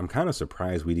 I'm kind of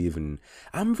surprised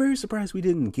I'm very surprised we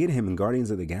didn't get him in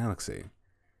Guardians of the Galaxy,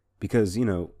 because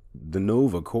the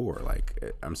Nova Corps,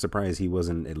 like, I'm surprised he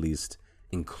wasn't at least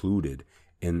included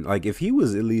in, like, if he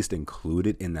was at least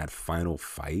included in that final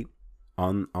fight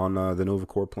on the Nova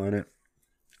Corps planet,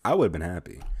 I would have been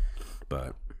happy.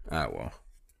 But well,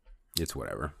 it's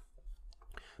whatever.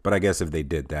 But I guess if they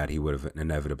did that, he would have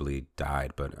inevitably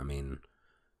died. But I mean,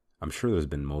 I'm sure there's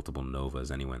been multiple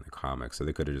Novas anyway in the comics, so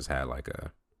they could have just had like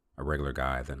a regular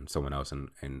guy, then someone else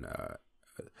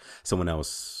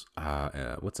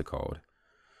what's it called?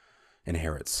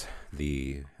 inherits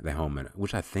the helmet,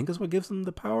 which I think is what gives him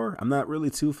the power. I'm not really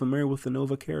too familiar with the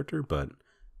Nova character, but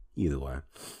either way.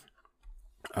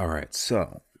 All right,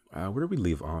 so where do we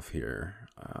leave off here?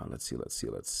 Let's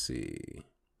see.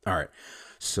 All right,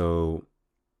 so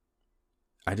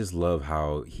I just love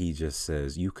how he just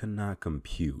says, "You cannot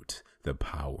compute the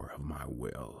power of my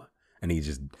will." And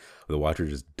the Watcher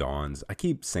just dawns. I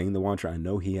keep saying the Watcher. I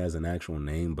know he has an actual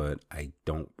name, but I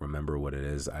don't remember what it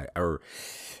is. I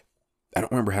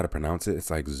don't remember how to pronounce it. It's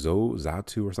like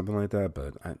Zatu or something like that,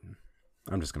 but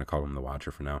I'm just going to call him the Watcher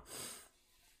for now.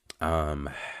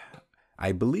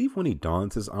 I believe when he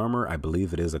dons his armor, I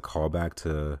believe it is a callback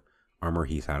to armor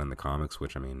he's had in the comics,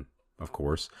 which, I mean, of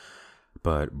course.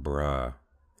 But, bruh,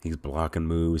 he's blocking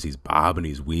moves, he's bobbing,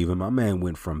 he's weaving. My man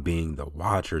went from being the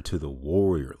Watcher to the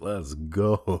Warrior. Let's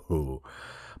go.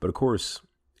 But, of course,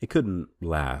 it couldn't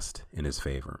last in his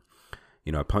favor.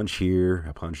 You know, a punch here,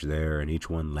 a punch there, and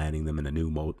each one landing them in a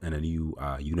new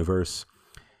universe.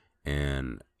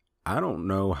 And I don't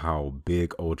know how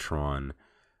big Ultron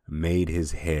made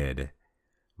his head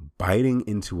biting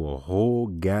into a whole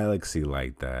galaxy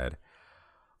like that.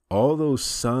 All those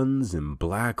suns and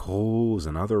black holes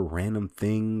and other random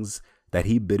things that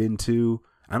he bit into.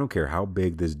 I don't care how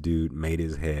big this dude made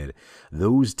his head.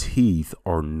 Those teeth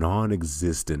are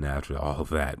non-existent after all of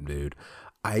that, dude.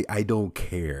 I don't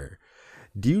care.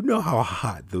 Do you know how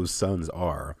hot those suns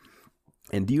are?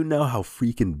 And do you know how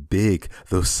freaking big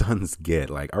those suns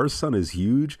get? Like, our sun is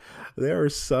huge. There are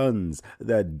suns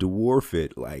that dwarf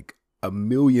it like a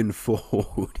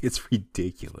millionfold. It's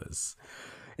ridiculous.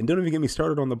 And don't even get me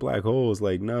started on the black holes.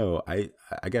 Like, no, I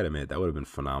gotta admit, that would have been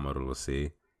phenomenal to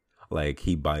see. Like,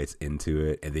 he bites into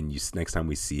it, and then next time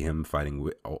we see him fighting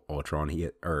with Ultron,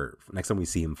 next time we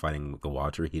see him fighting the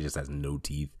Watcher, he just has no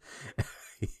teeth.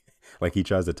 Like, he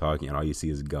tries to talk, and all you see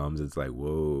is gums. It's like,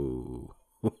 whoa.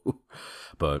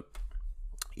 But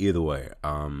either way,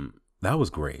 that was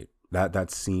great.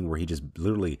 That scene where he just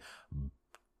literally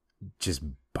just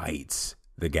bites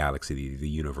the galaxy, the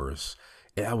universe.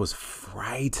 That was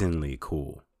frighteningly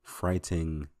cool.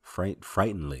 Frighteningly.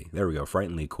 There we go.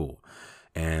 Frighteningly cool.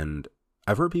 And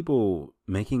I've heard people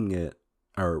making it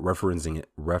or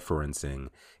referencing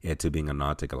it to being a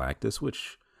nod to Galactus,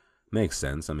 which makes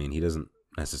sense. I mean, he doesn't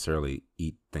necessarily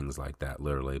eat things like that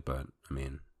literally, but I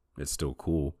mean, it's still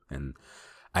cool. And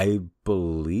I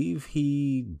believe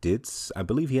he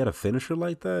had a finisher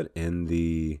like that in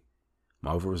the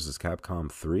Marvel vs. Capcom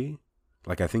 3.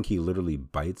 Like, I think he literally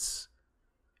bites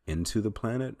into the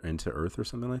planet, into Earth or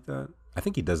something like that. I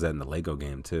think he does that in the Lego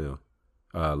game too.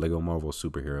 Lego Marvel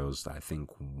Superheroes, I think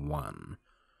 1.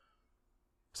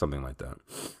 Something like that.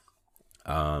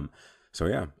 So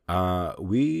yeah,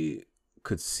 we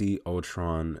could see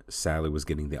Ultron sadly was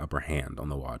getting the upper hand on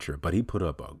the Watcher, but he put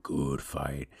up a good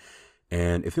fight.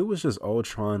 And if it was just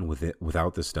Ultron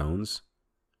without the stones,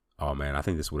 oh man, I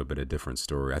think this would have been a different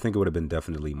story. I think it would have been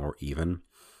definitely more even.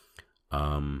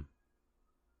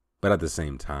 But at the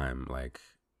same time, like,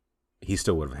 he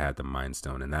still would have had the Mind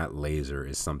Stone, and that laser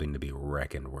is something to be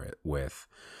reckoned with.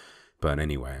 But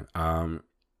anyway,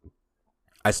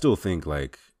 I still think,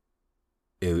 like,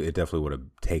 it definitely would have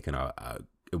taken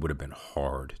it would have been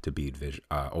hard to beat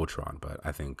Ultron, but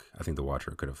I think the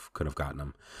Watcher could have gotten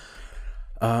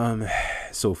him.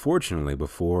 So fortunately,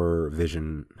 before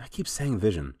Vision, I keep saying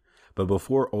Vision, but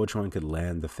before Ultron could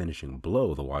land the finishing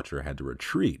blow, the Watcher had to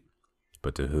retreat.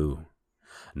 But to who?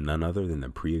 None other than the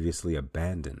previously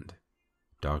abandoned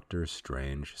Doctor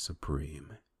Strange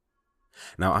Supreme.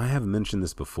 Now, I have mentioned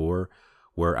this before,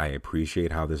 where I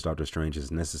appreciate how this Doctor Strange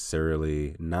is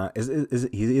necessarily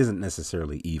he isn't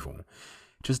necessarily evil,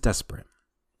 just desperate.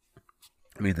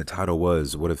 I mean, the title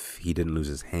was, what if he didn't lose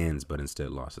his hands, but instead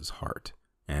lost his heart?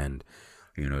 And,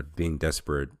 you know, being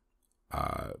desperate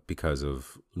because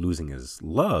of losing his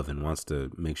love and wants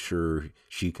to make sure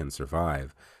she can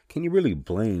survive. Can you really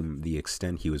blame the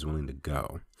extent he was willing to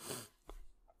go?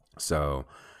 So,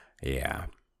 yeah.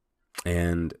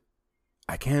 And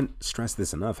I can't stress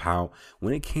this enough, how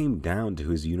when it came down to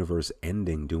his universe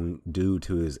ending due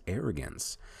to his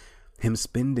arrogance, him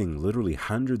spending literally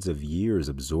hundreds of years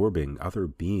absorbing other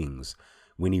beings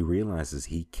when he realizes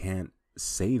he can't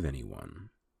save anyone.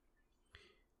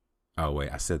 Oh,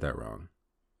 wait, I said that wrong.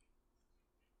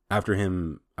 After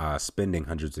him spending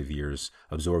hundreds of years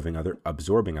absorbing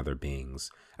other beings,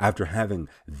 after having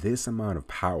this amount of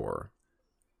power,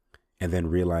 and then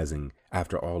realizing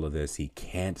after all of this he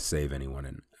can't save anyone,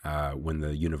 and when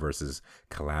the universe is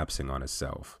collapsing on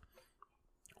itself,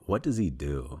 what does he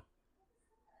do?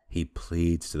 He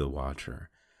pleads to the Watcher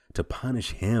to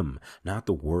punish him, not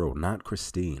the world, not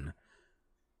Christine,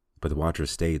 But the Watcher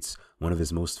states one of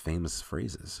his most famous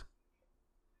phrases: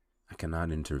 I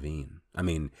cannot intervene. I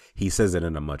mean, he says it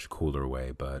in a much cooler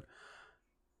way, but,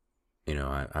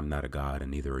 I'm not a god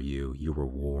and neither are you. You were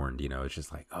warned, it's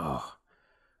just like,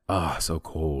 so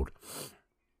cold.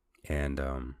 And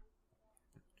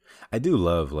I do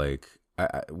love, like,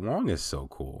 Wong is so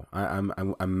cool.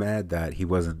 I'm mad that he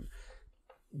wasn't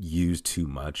used too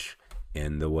much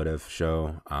in the What If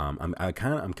show. I'm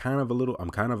kind of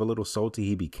a little salty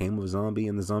he became a zombie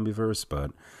in the Zombieverse,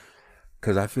 but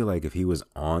because I feel like if he was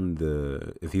on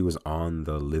the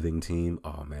living team,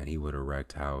 oh man, he would have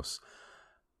wrecked house.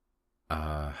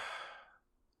 But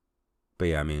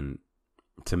yeah, I mean,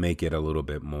 to make it a little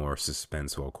bit more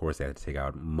suspenseful, of course they had to take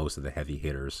out most of the heavy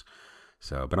hitters.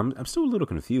 So, but I'm still a little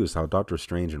confused how Doctor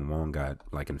Strange and Wong got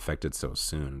like infected so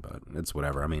soon, but it's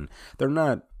whatever. I mean,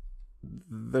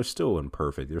 they're still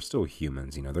imperfect. They're still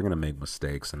humans, they're going to make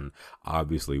mistakes. And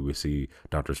obviously we see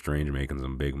Doctor Strange making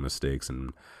some big mistakes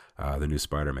in the new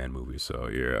Spider-Man movie. So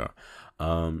yeah.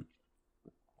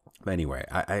 But anyway,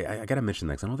 I got to mention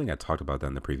that 'cause I don't think I talked about that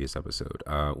in the previous episode.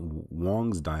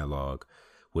 Wong's dialogue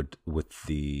with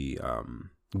the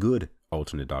good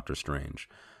alternate Doctor Strange.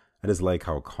 I just like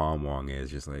how calm Wong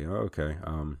is. Just like, oh, okay,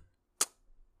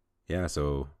 yeah.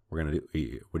 So we're gonna do.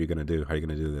 What are you gonna do? How are you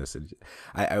gonna do this?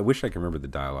 I wish I could remember the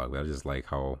dialogue, but I just like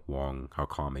how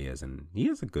calm he is, and he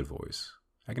has a good voice.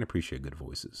 I can appreciate good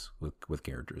voices with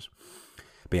characters.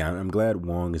 But yeah, I'm glad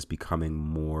Wong is becoming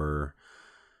more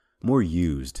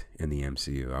used in the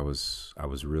MCU.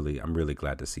 I'm really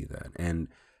glad to see that. And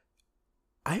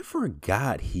I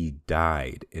forgot he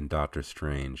died in Doctor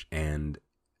Strange, and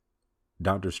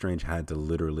Doctor Strange had to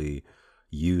literally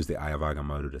use the Eye of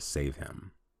Agamotto to save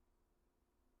him.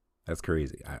 That's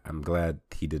crazy. I'm glad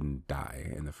he didn't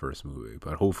die in the first movie,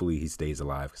 but hopefully he stays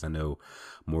alive because I know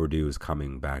Mordo is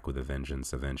coming back with a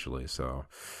vengeance eventually. So,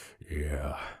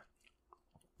 yeah.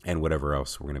 And whatever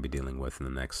else we're going to be dealing with in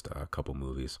the next couple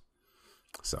movies.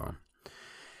 So,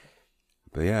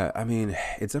 but yeah, I mean,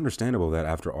 it's understandable that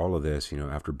after all of this,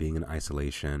 after being in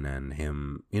isolation and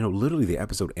him, literally the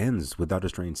episode ends with Doctor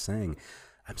Strange saying,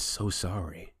 I'm so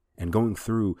sorry, and going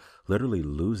through literally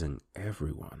losing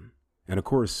everyone. And of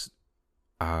course,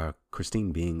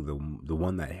 Christine being the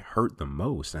one that hurt the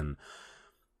most. And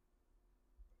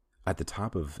at the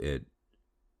top of it,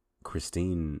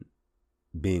 Christine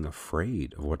being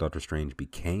afraid of what Doctor Strange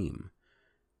became,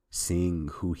 seeing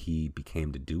who he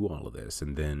became to do all of this.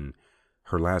 And then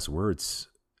her last words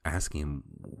asking him,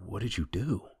 what did you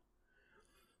do?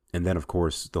 And then, of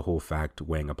course, the whole fact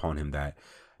weighing upon him that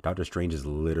Doctor Strange is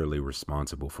literally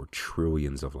responsible for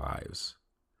trillions of lives.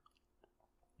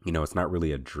 It's not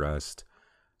really addressed,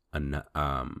 and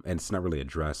it's not really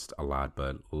addressed a lot,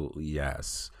 but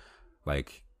yes,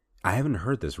 like, I haven't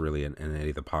heard this really in any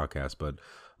of the podcasts, but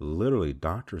literally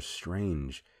Doctor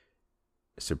Strange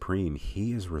Supreme,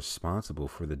 he is responsible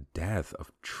for the death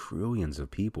of trillions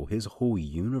of people. His whole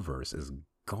universe is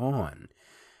gone,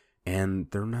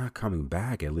 and they're not coming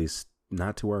back, at least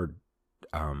not to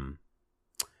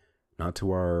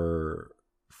our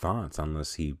thoughts,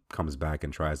 unless he comes back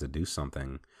and tries to do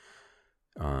something,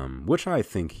 which I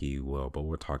think he will, but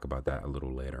we'll talk about that a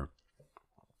little later.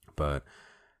 But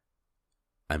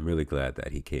I'm really glad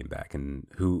that he came back. And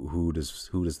who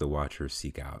does the Watcher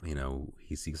seek out?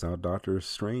 He seeks out Doctor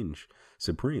Strange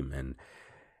Supreme, and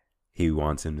he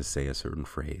wants him to say a certain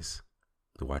phrase.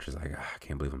 The Watcher's like, I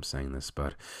can't believe I'm saying this,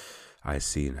 but I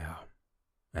see now,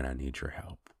 and I need your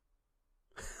help.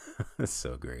 That's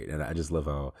so great. And I just love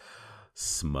how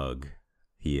smug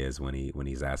he is when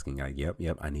he's asking, like, yep,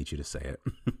 I need you to say it.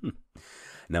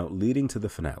 Now, leading to the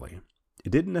finale,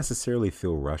 it didn't necessarily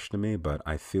feel rushed to me, but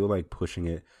I feel like pushing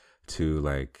it to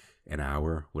like an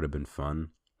hour would have been fun.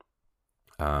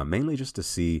 Mainly just to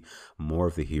see more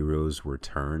of the heroes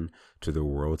return to the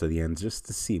world at the end, just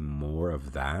to see more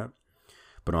of that.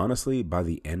 But honestly, by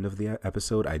the end of the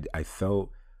episode, I felt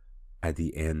at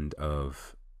the end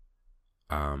of,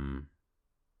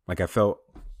 like I felt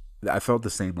the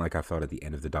same like I felt at the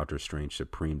end of the Doctor Strange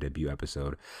Supreme debut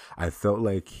episode. I felt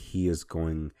like he is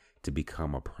going to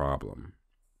become a problem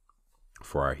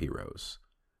for our heroes.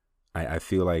 I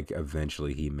feel like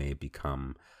eventually he may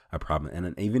become a problem.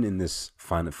 And even in this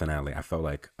final finale, I feel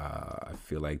like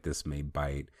this may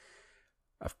bite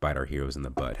our heroes in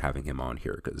the butt having him on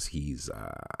here, because he's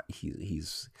a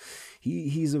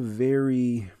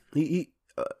very,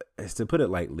 to put it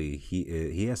lightly,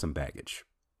 he has some baggage.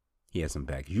 You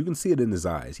can see it in his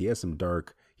eyes. He has some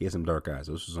dark eyes.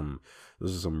 Those are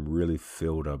some really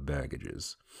filled up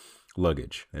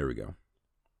luggage. There we go.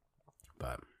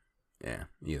 But yeah,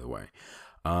 either way.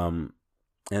 And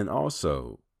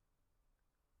also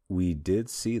we did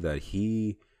see that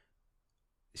he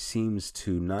seems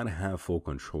to not have full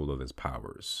control of his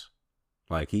powers.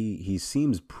 Like he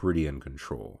seems pretty in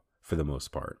control for the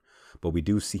most part, but we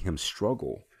do see him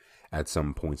struggle at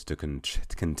some points to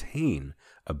contain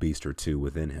a beast or two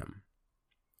within him.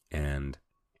 And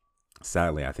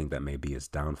sadly, I think that may be his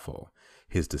downfall,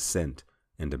 his descent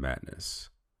into madness.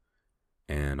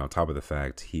 And on top of the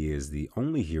fact, he is the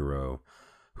only hero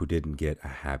who didn't get a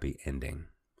happy ending,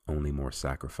 only more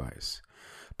sacrifice.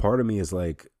 Part of me is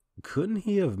like, couldn't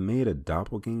he have made a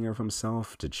doppelganger of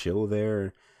himself to chill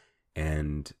there?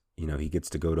 And, you know, he gets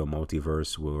to go to a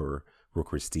multiverse where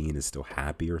Christine is still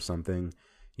happy or something,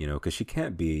 you know, because she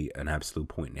can't be an absolute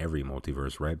point in every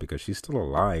multiverse, right? Because she's still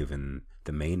alive in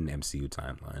the main MCU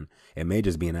timeline. It may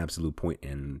just be an absolute point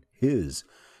in his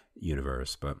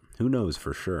universe, but who knows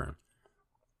for sure.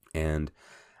 And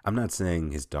I'm not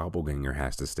saying his doppelganger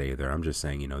has to stay there. I'm just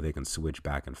saying, you know, they can switch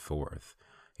back and forth.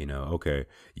 You know, okay,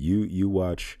 you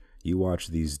watch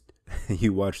these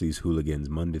you watch these hooligans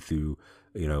Monday through,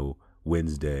 you know,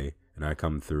 Wednesday, and I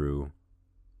come through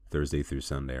Thursday through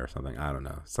Sunday or something. I don't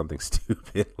know, something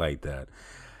stupid like that.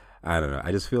 I don't know.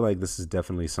 I just feel like this is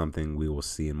definitely something we will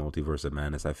see in Multiverse of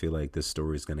Madness. I feel like this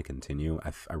story is going to continue.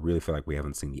 I really feel like we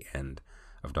haven't seen the end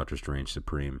of Doctor Strange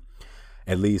Supreme.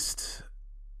 At least,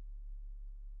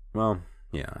 well,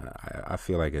 yeah, I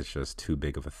feel like it's just too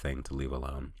big of a thing to leave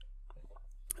alone.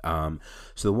 So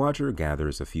the Watcher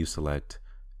gathers a few select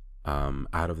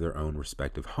out of their own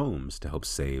respective homes to help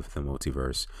save the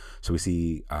multiverse. So we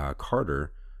see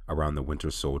Carter around the Winter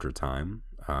Soldier time,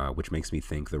 which makes me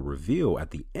think the reveal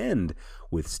at the end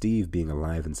with Steve being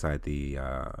alive inside the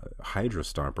Hydra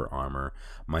Stomper armor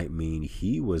might mean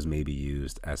he was maybe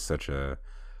used as such a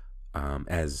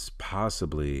as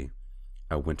possibly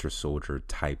a Winter Soldier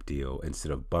type deal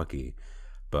instead of Bucky.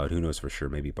 But who knows for sure?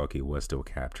 Maybe Bucky was still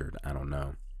captured. I don't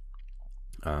know.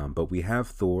 But we have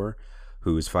Thor,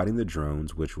 who is fighting the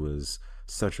drones, which was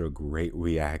such a great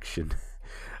reaction,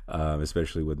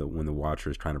 especially when the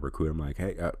Watcher is trying to recruit him. Like,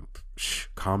 hey,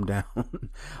 calm down,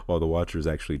 while the Watcher is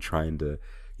actually trying to,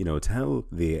 you know, tell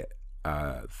the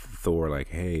Thor, like,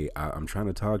 hey, I'm trying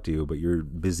to talk to you, but you're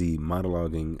busy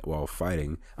monologuing while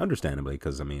fighting. Understandably,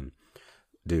 because I mean,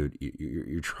 dude,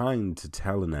 you're trying to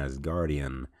tell an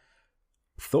Asgardian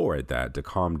Thor at that to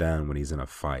calm down when he's in a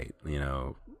fight. You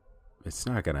know, it's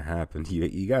not gonna happen.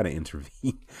 You gotta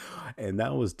intervene. And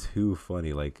that was too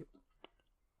funny. Like,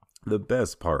 the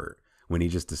best part when he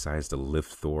just decides to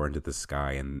lift Thor into the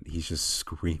sky and he's just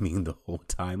screaming the whole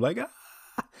time, like,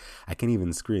 ah! I can't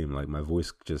even scream. Like, my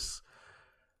voice just,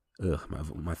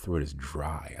 my throat is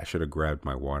dry. I should have grabbed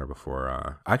my water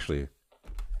before. Actually,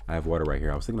 I have water right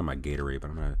here. I was thinking of my Gatorade,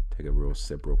 but I'm gonna take a real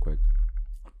sip real quick.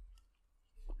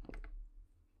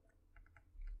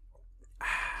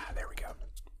 There we go.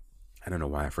 I don't know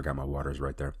why I forgot my water is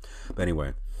right there. But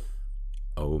anyway,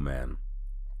 oh man,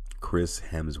 Chris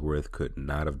Hemsworth could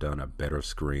not have done a better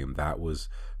scream. That was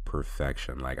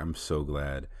perfection. Like, I'm so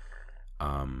glad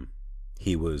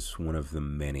he was one of the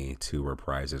many to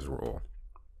reprise his role.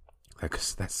 Like,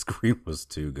 that scream was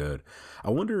too good.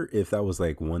 I wonder if that was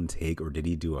like one take or did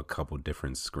he do a couple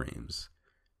different screams?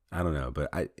 I don't know, but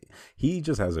he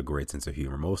just has a great sense of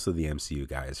humor. Most of the MCU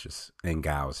guys and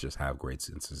gals just have great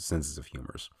senses of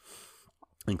humors,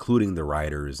 including the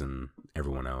writers and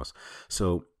everyone else.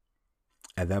 So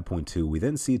at that point too, we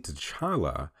then see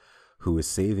T'Challa, who is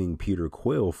saving Peter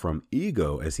Quill from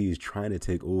Ego as he's trying to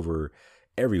take over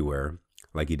everywhere,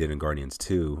 like he did in Guardians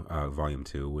 2, Volume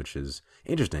 2, which is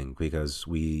interesting because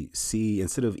we see,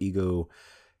 instead of Ego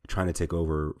trying to take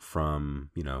over from,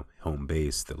 you know, home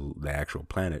base, the actual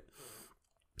planet,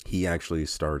 he actually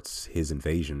starts his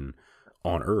invasion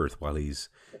on Earth while he's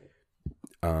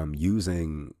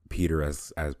using Peter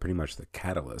as pretty much the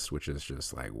catalyst, which is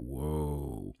just like,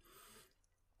 whoa.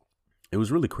 It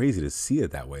was really crazy to see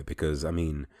it that way because, I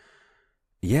mean,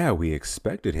 yeah, we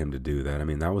expected him to do that. I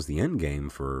mean, that was the end game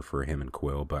for him and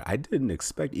Quill, but I didn't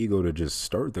expect Ego to just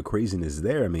start the craziness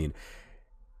there. I mean,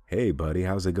 hey, buddy,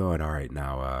 how's it going? All right,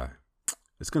 now,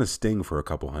 it's going to sting for a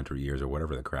couple 100 years or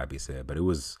whatever the crap he said. But it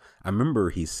was, I remember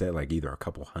he said like either a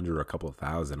couple 100 or a couple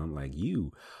 1,000. I'm like,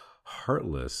 you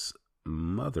heartless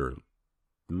mother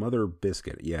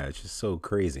biscuit. Yeah, it's just so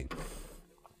crazy.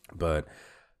 But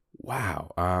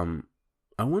wow.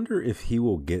 I wonder if he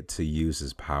will get to use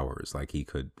his powers like he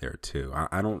could there too.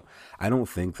 I don't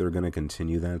think they're going to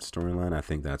continue that storyline. I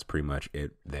think that's pretty much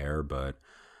it there, but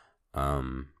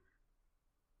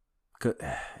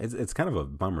it's kind of a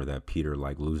bummer that Peter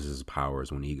like loses his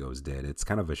powers when Ego's dead. It's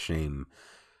kind of a shame.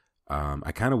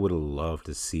 I kind of would have loved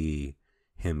to see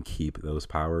him keep those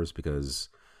powers because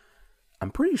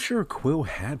I'm pretty sure Quill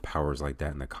had powers like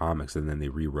that in the comics, and then they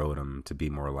rewrote him to be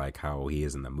more like how he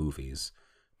is in the movies.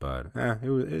 But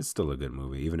it's still a good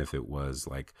movie, even if it was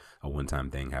like a one-time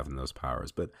thing having those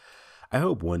powers. But I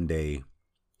hope one day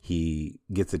he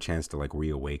gets a chance to like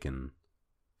reawaken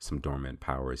some dormant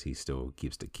powers he still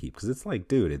keeps to keep, because it's like,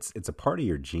 dude, it's a part of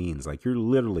your genes. Like, you're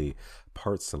literally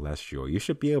part celestial. You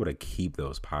should be able to keep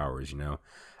those powers, you know.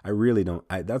 I really don't.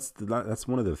 That's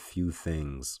one of the few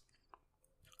things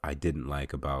I didn't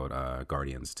like about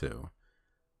Guardians 2.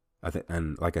 I think,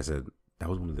 and like I said, that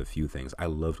was one of the few things. I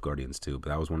loved Guardians 2, but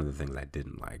that was one of the things I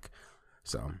didn't like.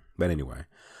 So, but anyway.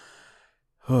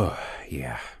 Oh,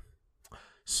 yeah.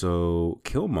 So,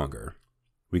 Killmonger,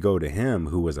 we go to him,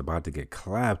 who was about to get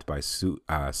clapped by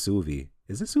Suvi.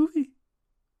 Is it Suvi?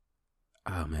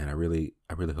 Oh man, I really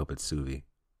hope it's Suvi.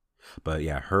 But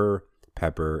yeah, her,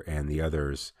 Pepper, and the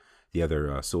other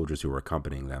soldiers who were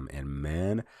accompanying them. And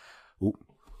man, ooh,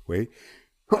 wait.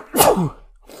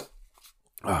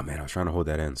 Oh man, I was trying to hold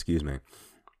that in. Excuse me.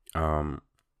 I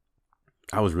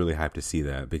was really hyped to see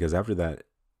that, because after that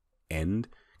end,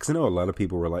 because I know a lot of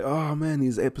people were like, "Oh man,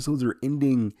 these episodes are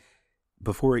ending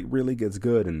before it really gets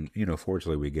good," and you know,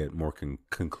 fortunately, we get more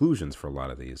conclusions for a lot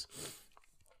of these.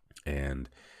 And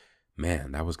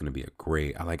man, that was gonna be a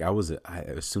great.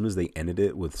 As soon as they ended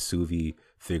it with Suvi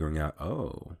figuring out,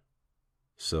 oh,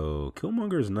 so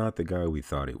Killmonger is not the guy we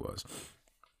thought he was.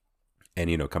 And,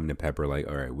 you know, coming to Pepper, like,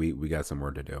 all right, we got some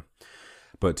work to do.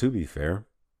 But to be fair,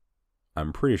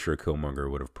 I'm pretty sure Killmonger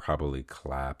would have probably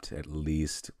clapped at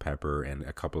least Pepper and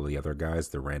a couple of the other guys,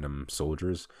 the random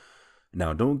soldiers.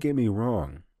 Now, don't get me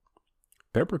wrong.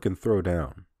 Pepper can throw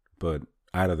down. But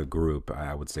out of the group,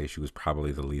 I would say she was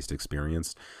probably the least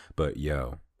experienced. But,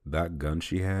 yo, that gun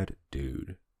she had,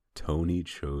 dude. Tony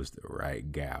chose the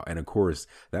right gal. And of course,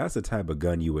 that's the type of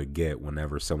gun you would get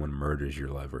whenever someone murders your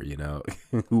lover, you know?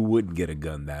 Who wouldn't get a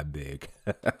gun that big?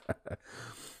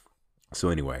 So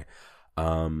anyway,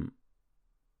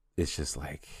 it's just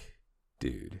like,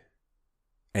 dude.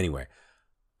 Anyway,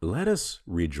 let us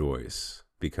rejoice,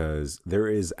 because there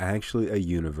is actually a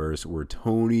universe where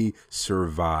Tony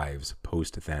survives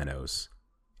post Thanos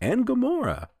and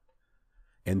Gamora.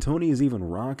 And Tony is even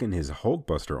rocking his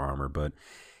Hulkbuster armor, but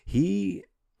he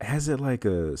has it like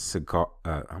a cigar,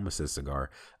 I almost said cigar,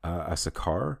 a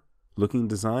Sakaar looking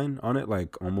design on it,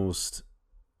 like almost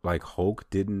like Hulk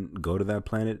didn't go to that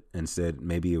planet. Instead,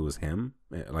 maybe it was him,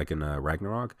 like in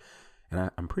Ragnarok. And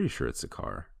I'm pretty sure it's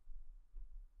Sakaar.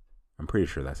 I'm pretty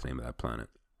sure that's the name of that planet.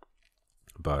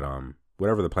 But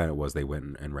whatever the planet was, they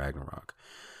went in Ragnarok.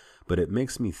 But it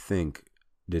makes me think,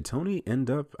 did Tony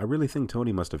end up? I really think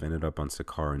Tony must have ended up on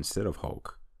Sakaar instead of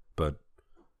Hulk. But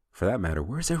for that matter,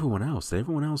 where's everyone else? Did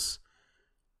everyone else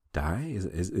die?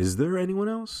 Is there anyone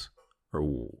else?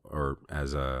 Or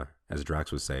as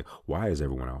Drax would say, why is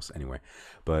everyone else anyway?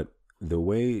 But the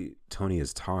way Tony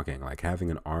is talking, like having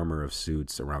an armor of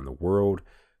suits around the world,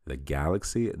 the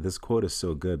galaxy, this quote is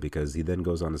so good, because he then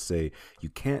goes on to say, "You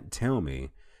can't tell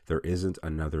me there isn't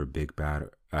another big bad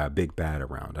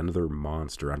around, another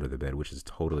monster under the bed," which is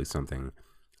totally something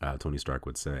Tony Stark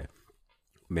would say.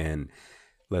 Man,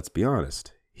 let's be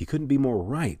honest. He couldn't be more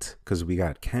right, because we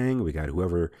got Kang, we got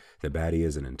whoever the baddie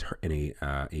is in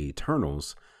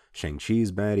Eternals,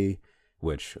 Shang-Chi's baddie,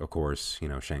 which, of course, you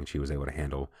know, Shang-Chi was able to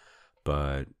handle.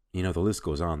 But, you know, the list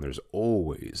goes on. There's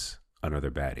always another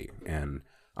baddie. And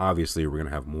obviously, we're going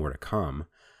to have more to come.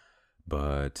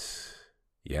 But,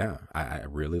 yeah, I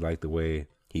really like the way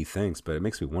he thinks. But it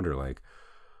makes me wonder, like,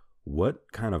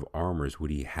 what kind of armors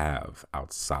would he have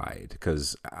outside?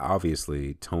 Because,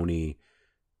 obviously, Tony,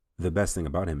 the best thing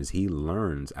about him is he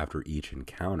learns after each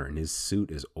encounter, and his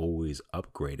suit is always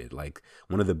upgraded. Like,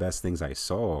 one of the best things I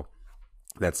saw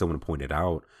that someone pointed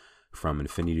out from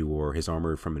Infinity War, his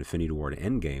armor from Infinity War to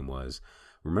Endgame, was,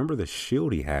 remember the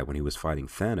shield he had when he was fighting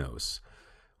Thanos?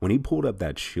 When he pulled up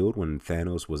that shield when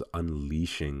Thanos was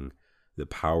unleashing the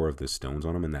power of the stones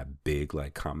on him in that big,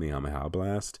 like, Kamehameha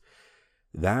blast,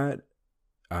 that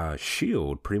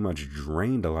shield pretty much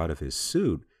drained a lot of his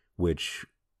suit, which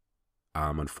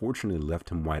unfortunately left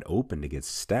him wide open to get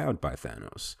stabbed by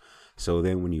Thanos. So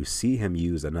then when you see him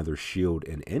use another shield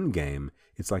in Endgame,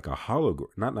 it's like a hologram,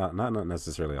 not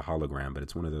necessarily a hologram, but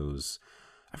it's one of those,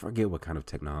 I forget what kind of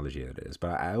technology it is,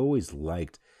 but I always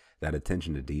liked that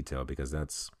attention to detail, because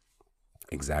that's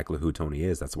exactly who Tony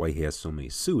is. That's why he has so many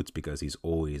suits, because he's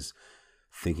always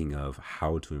thinking of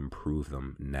how to improve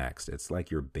them next. It's like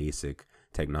your basic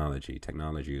technology.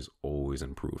 Technology is always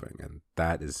improving, and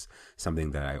that is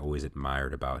something that I always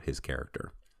admired about his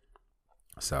character.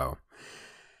 So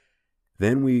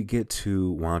then we get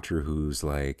to Watcher, who's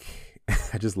like,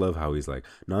 I just love how he's like,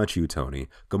 not you, Tony.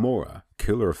 Gamora,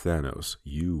 killer of Thanos,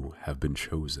 you have been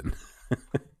chosen.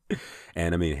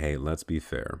 And I mean, hey, let's be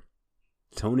fair.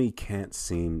 Tony can't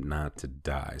seem not to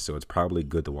die, so it's probably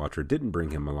good the Watcher didn't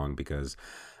bring him along because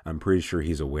I'm pretty sure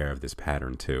he's aware of this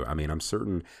pattern too. I mean, I'm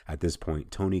certain at this point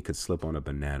Tony could slip on a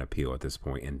banana peel at this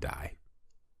point and die.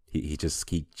 He just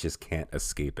can't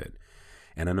escape it.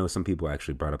 And I know some people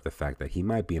actually brought up the fact that he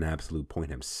might be an absolute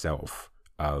point himself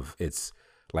of it's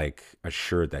like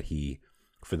assured that he,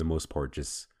 for the most part,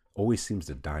 just always seems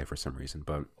to die for some reason.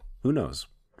 But who knows?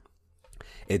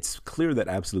 It's clear that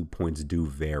absolute points do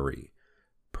vary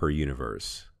per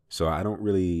universe. So I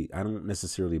don't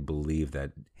necessarily believe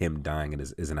that him dying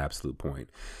is an absolute point.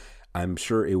 I'm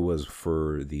sure it was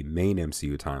for the main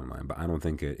MCU timeline, but I don't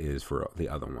think it is for the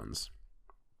other ones.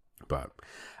 But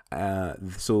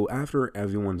so after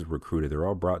everyone's recruited, they're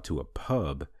all brought to a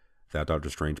pub that Doctor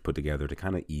Strange put together to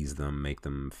kind of ease them, make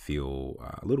them feel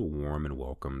a little warm and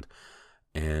welcomed.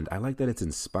 And I like that it's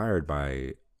inspired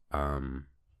by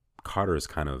Carter's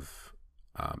kind of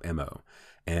MO.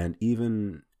 And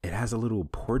even it has a little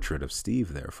portrait of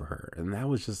Steve there for her. And that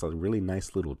was just a really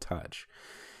nice little touch.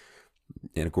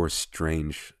 And of course,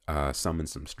 Strange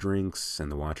summons some drinks,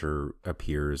 and the Watcher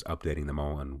appears, updating them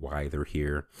all on why they're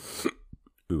here.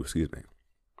 Ooh, excuse me.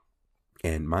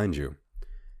 And mind you,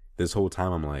 this whole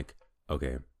time I'm like,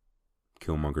 okay,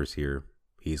 Killmonger's here.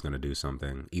 He's going to do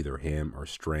something. Either him or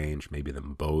Strange, maybe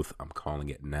them both. I'm calling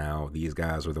it now. These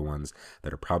guys are the ones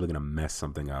that are probably going to mess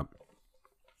something up.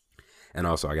 And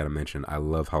also, I got to mention, I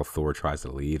love how Thor tries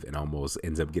to leave and almost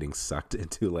ends up getting sucked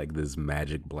into like this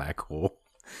magic black hole.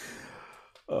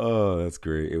 Oh, that's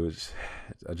great.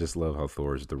 I just love how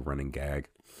Thor is the running gag.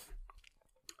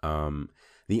 The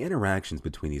interactions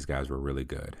between these guys were really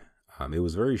good. It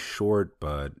was very short,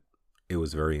 but it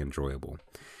was very enjoyable.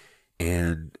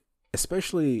 And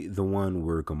especially the one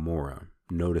where Gamora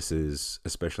notices,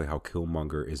 especially how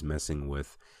Killmonger is messing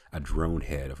with a drone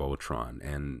head of Ultron.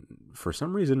 And for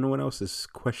some reason, no one else is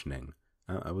questioning.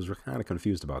 I was kind of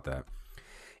confused about that.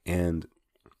 And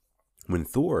when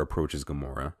Thor approaches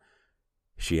Gamora,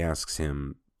 she asks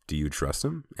him, do you trust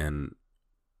him? And,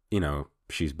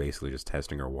 she's basically just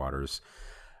testing her waters.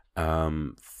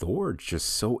 Thor just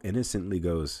so innocently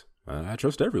goes, I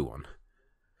trust everyone.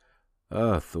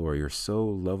 Thor, you're so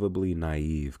lovably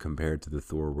naive compared to the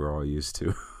Thor we're all used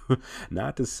to.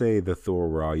 Not to say the Thor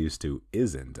we're all used to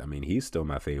isn't. I mean, he's still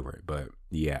my favorite, but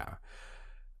yeah.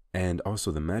 And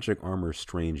also the magic armor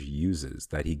Strange uses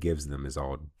that he gives them is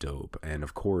all dope. And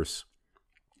of course,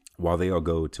 while they all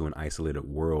go to an isolated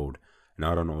world,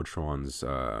 not on Ultron's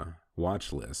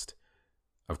watch list,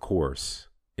 of course,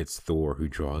 it's Thor who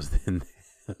draws them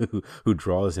who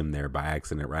draws him there by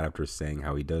accident right after saying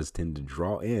how he does tend to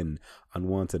draw in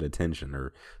unwanted attention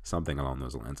or something along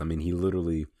those lines. I mean, he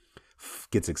literally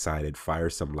gets excited,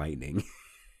 fires some lightning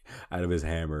out of his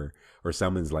hammer or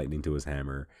summons lightning to his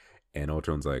hammer. And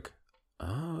Ultron's like,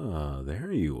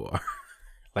 there you are.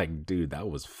 Like, dude, that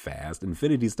was fast.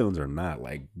 Infinity Stones are not,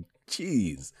 like,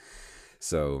 jeez.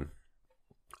 So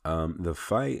the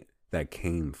fight that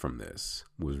came from this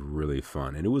was really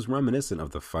fun. And it was reminiscent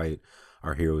of the fight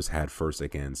our heroes had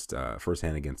firsthand against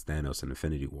Thanos in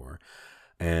Infinity War.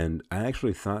 And I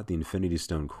actually thought the Infinity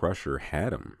Stone Crusher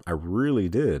had him. I really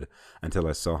did, until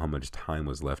I saw how much time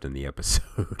was left in the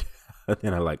episode.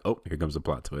 Then I here comes a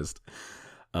plot twist.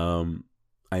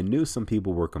 I knew some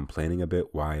people were complaining a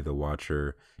bit why the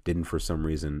Watcher didn't for some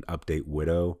reason update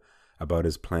Widow about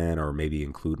his plan or maybe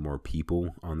include more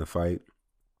people on the fight.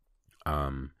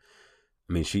 I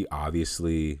mean, she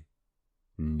obviously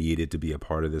needed to be a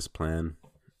part of this plan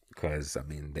because, I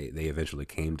mean, they eventually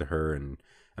came to her, and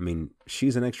I mean,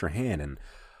 she's an extra hand, and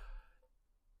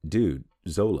dude,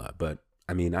 Zola. But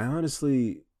I mean, I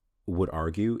honestly would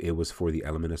argue it was for the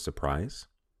element of surprise.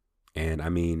 And I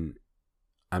mean,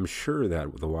 I'm sure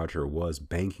that the Watcher was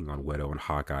banking on Widow and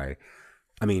Hawkeye.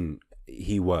 I mean,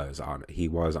 he was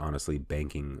honestly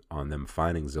banking on them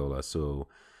finding Zola. So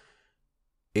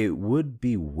it would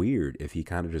be weird if he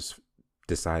kind of just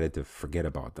decided to forget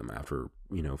about them after,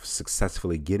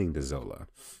 successfully getting to Zola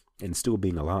and still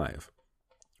being alive.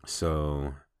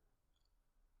 So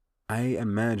I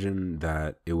imagine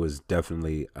that it was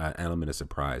definitely an element of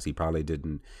surprise. He probably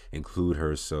didn't include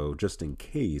her, so just in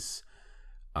case,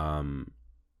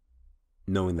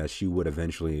 knowing that she would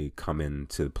eventually come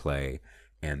into play,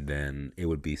 and then it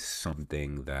would be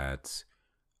something that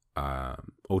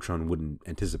Ultron wouldn't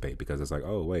anticipate, because it's like,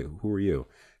 oh wait, who are you?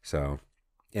 So,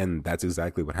 and that's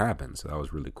exactly what happened. So that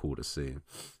was really cool to see.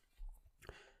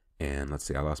 And let's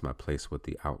see, I lost my place with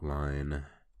the outline.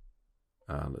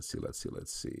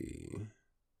 Let's see.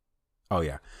 Oh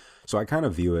yeah. So I kind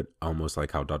of view it almost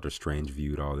like how Doctor Strange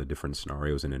viewed all the different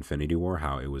scenarios in Infinity War,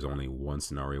 how it was only one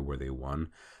scenario where they won.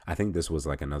 I think this was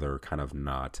like another kind of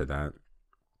nod to that,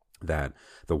 that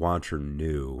the Watcher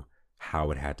knew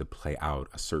how it had to play out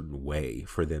a certain way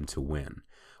for them to win.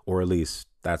 Or at least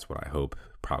that's what I hope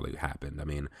probably happened. I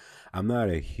mean, I'm not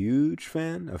a huge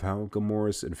fan of how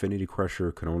Gamora's Infinity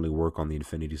Crusher could only work on the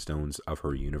Infinity Stones of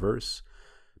her universe.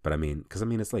 But I mean, because I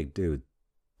mean, it's like, dude,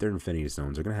 they're Infinity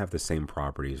Stones. They're going to have the same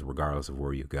properties regardless of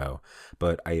where you go.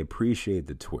 But I appreciate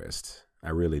the twist. I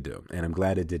really do. And I'm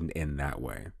glad it didn't end that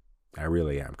way. I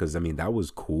really am. Because, I mean, that was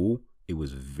cool. It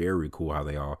was very cool how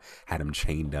they all had him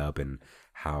chained up and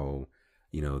how,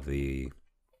 you know, the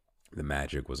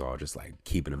magic was all just like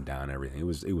keeping him down and everything. It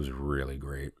was really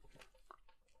great.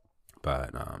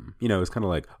 But, you know, it's kind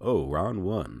of like, oh, round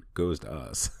one goes to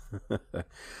us.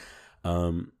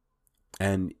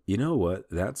 And you know what?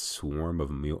 That swarm of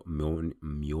Mjolnir,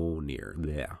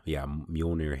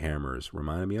 Mjolnir hammers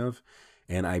reminded me of.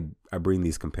 And I bring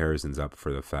these comparisons up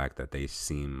for the fact that they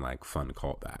seem like fun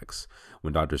callbacks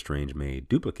when Doctor Strange made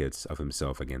duplicates of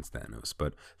himself against Thanos.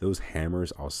 But those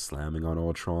hammers all slamming on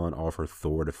Ultron, all for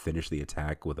Thor to finish the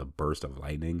attack with a burst of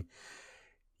lightning.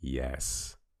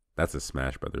 Yes, that's a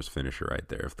Smash Brothers finisher right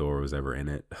there. If Thor was ever in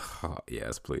it, oh,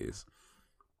 yes, please.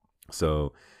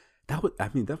 So that was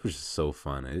just so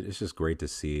fun. It's just great to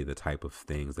see the type of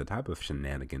things, the type of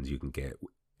shenanigans you can get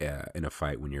in a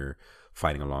fight when you're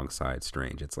fighting alongside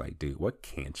Strange. It's like, dude, what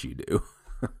can't you do?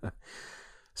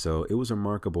 So it was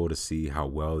remarkable to see how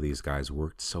well these guys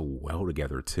worked so well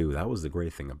together too. That was the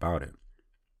great thing about it.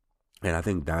 And I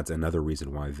think that's another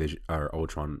reason why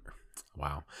Ultron,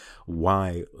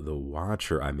 why the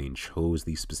Watcher, I mean, chose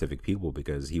these specific people,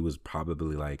 because he was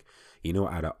probably like, you know,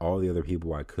 out of all the other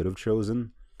people I could have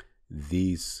chosen,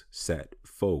 these set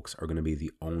folks are going to be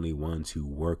the only ones who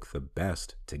work the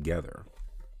best together.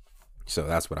 So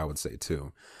that's what I would say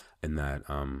too, in that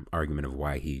argument of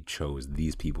why he chose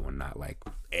these people and not like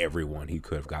everyone he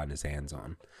could have gotten his hands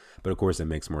on. But of course, it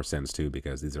makes more sense too,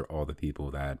 because these are all the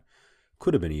people that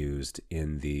could have been used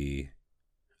in the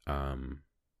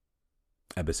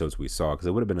episodes we saw, because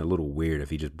it would have been a little weird if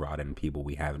he just brought in people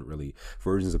we haven't really,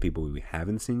 versions of people we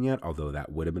haven't seen yet, although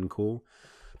that would have been cool.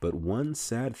 But one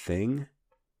sad thing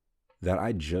that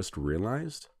I just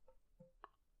realized,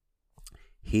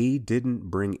 he didn't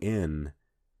bring in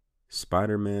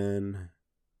Spider-Man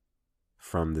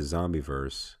from the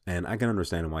Zombieverse. And I can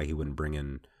understand why he wouldn't bring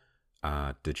in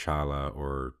T'Challa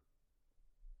or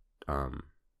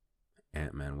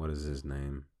Ant-Man. What is his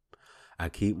name? I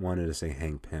keep wanting to say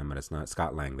Hank Pym, but it's not.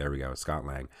 Scott Lang. There we go. Scott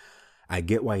Lang. I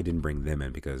get why he didn't bring them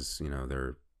in, because, you know,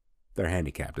 they're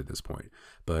handicapped at this point.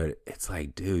 But it's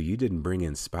like, dude, you didn't bring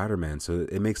in Spider-Man. So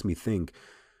it makes me think,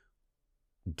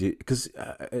 because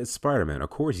it's Spider-Man,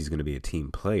 of course he's going to be a team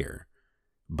player.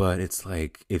 But it's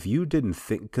like, if you didn't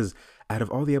think, because out of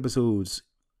all the episodes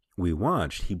we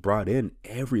watched, he brought in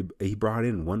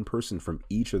one person from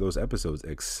each of those episodes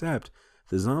except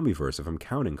the Zombieverse, if I'm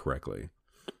counting correctly.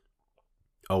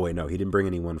 Oh wait, no, he didn't bring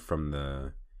anyone in from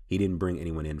the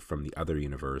other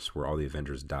universe where all the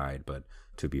Avengers died. But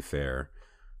to be fair,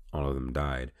 all of them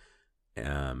died,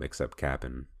 except Cap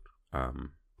and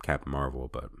Captain Marvel.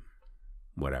 But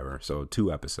whatever. So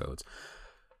 2 episodes.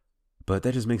 But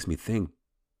that just makes me think.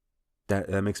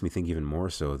 That makes me think even more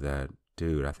so that,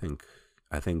 dude, I think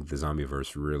the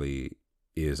Zombieverse really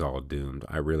is all doomed.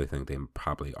 I really think they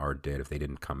probably are dead if they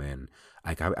didn't come in.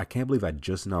 I can't believe I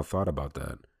just now thought about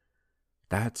that.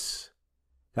 That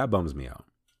bums me out.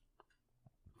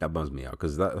 That bums me out,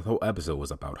 because that whole episode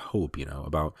was about hope, you know,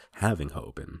 about having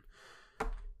hope. And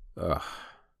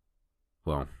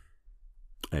well,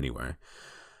 anyway,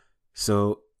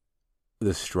 so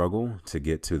the struggle to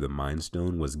get to the Mind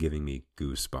Stone was giving me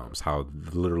goosebumps. How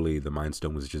literally the Mind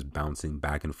Stone was just bouncing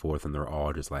back and forth, and they're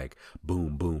all just like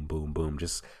boom, boom, boom, boom,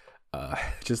 just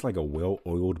like a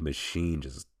well-oiled machine,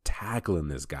 just tackling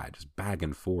this guy just back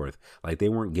and forth. Like they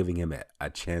weren't giving him a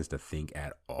chance to think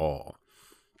at all.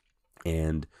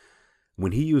 And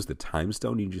when he used the Time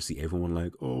Stone, you just see everyone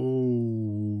like,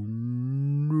 oh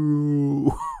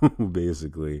no,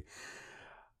 basically.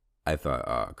 I thought,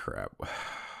 oh crap.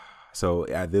 So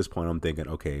at this point, I'm thinking,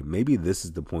 okay, maybe this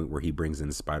is the point where he brings in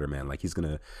Spider-Man. Like he's going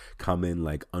to come in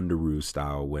like Underoos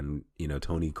style when, you know,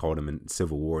 Tony called him in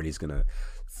Civil War, and he's going to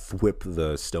whip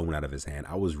the stone out of his hand.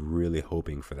 I was really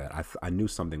hoping for that. I knew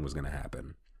something was going to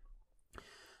happen.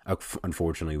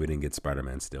 Unfortunately, we didn't get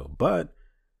Spider-Man still. But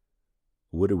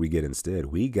what did we get instead?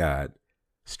 We got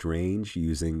Strange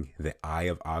using the Eye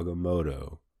of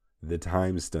Agamotto, the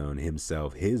Time Stone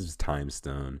himself, his Time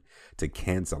Stone, to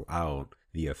cancel out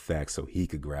the effects so he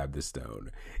could grab the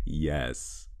stone.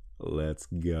 Yes, let's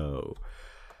go.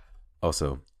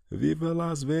 Also, Viva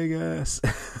Las Vegas.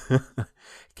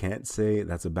 Can't say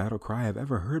that's a battle cry I've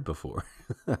ever heard before.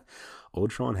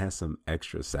 Ultron has some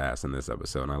extra sass in this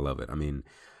episode, and I love it. I mean,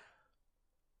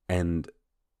 and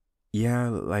yeah,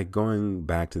 like going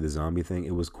back to the zombie thing,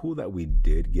 it was cool that we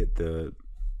did get the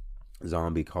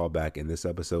zombie callback in this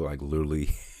episode. Like literally,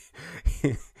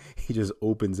 he just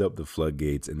opens up the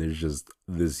floodgates, and there's just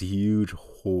this huge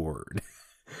horde.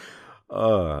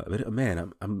 But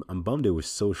man, I'm bummed it was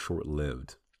so short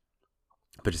lived.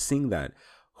 But just seeing that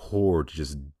horde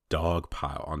just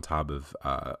dogpile on top of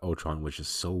Ultron was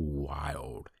just so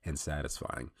wild and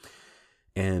satisfying.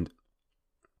 And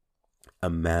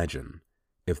imagine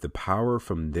if the power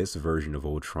from this version of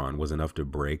Ultron was enough to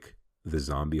break the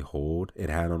zombie hold it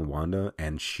had on Wanda,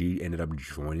 and she ended up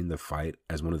joining the fight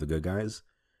as one of the good guys.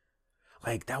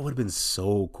 Like, that would have been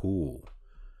so cool.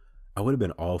 I would have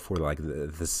been all for, like,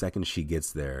 the second she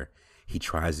gets there, he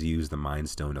tries to use the Mind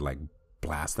Stone to, like,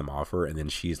 blast them off her, and then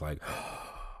she's like,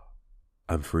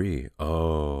 I'm free.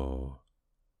 Oh,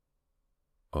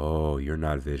 you're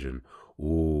not Vision.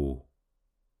 Ooh,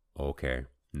 okay.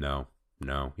 No,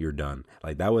 you're done.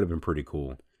 Like, that would have been pretty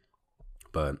cool.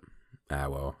 But,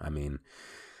 well, I mean,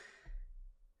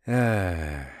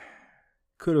 coulda,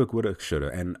 woulda, shoulda.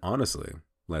 And honestly,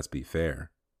 let's be fair.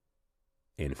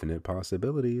 Infinite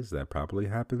possibilities that probably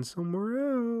happened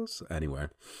somewhere else. Anyway,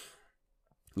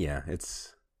 yeah,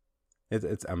 it's I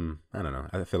don't know.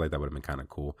 I feel like that would have been kind of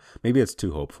cool. Maybe it's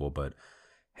too hopeful, but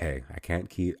hey, I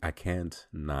can't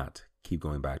not keep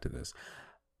going back to this.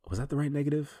 Was that the right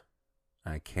negative?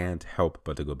 I can't help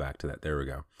but to go back to that. There we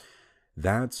go.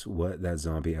 That's what that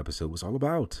zombie episode was all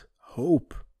about.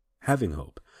 Hope. Having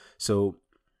hope. So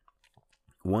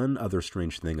one other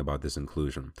strange thing about this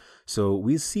inclusion. So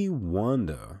we see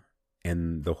Wanda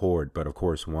and the Horde, but of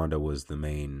course Wanda was the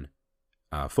main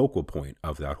focal point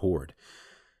of that Horde.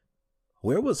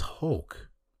 Where was Hulk?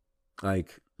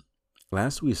 Like,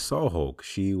 last we saw Hulk,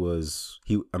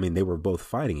 they were both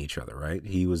fighting each other, right?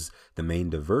 He was the main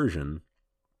diversion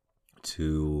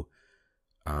to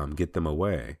get them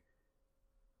away.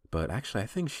 But actually, I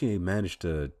think she managed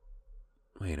to,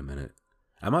 wait a minute.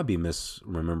 I might be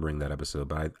misremembering that episode,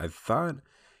 but I thought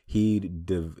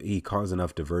he caused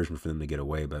enough diversion for them to get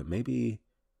away, but maybe,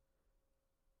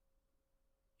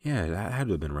 yeah, that had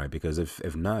to have been right, because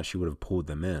if not, she would have pulled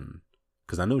them in.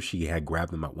 Because I know she had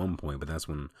grabbed them at one point, but that's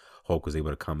when Hulk was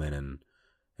able to come in and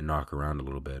knock around a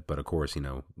little bit. But of course,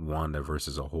 Wanda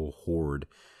versus a whole horde.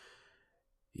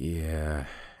 Yeah.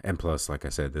 And plus, like I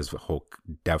said, this Hulk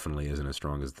definitely isn't as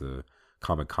strong as the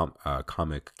comic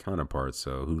counterpart.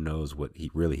 So who knows what he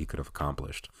could have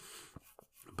accomplished.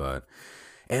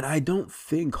 And I don't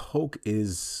think Hulk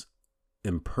is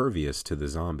impervious to the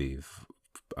zombie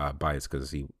bites,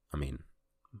 because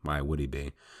why would he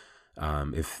be?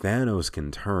 If Thanos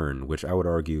can turn, which I would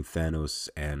argue Thanos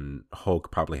and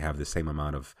Hulk probably have the same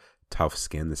amount of tough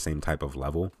skin, the same type of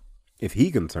level. If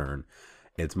he can turn,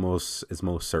 it's most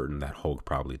certain that Hulk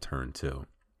probably turned too.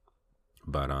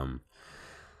 But I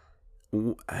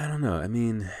don't know. I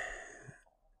mean,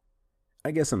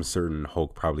 I guess I'm certain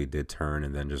Hulk probably did turn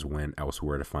and then just went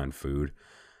elsewhere to find food.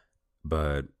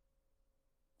 But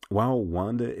while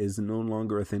Wanda is no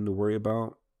longer a thing to worry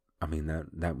about, I mean,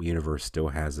 that universe still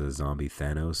has a zombie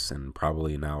Thanos and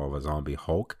probably now a zombie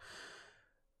Hulk.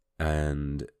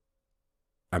 And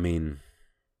I mean,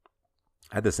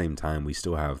 at the same time, we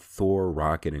still have Thor,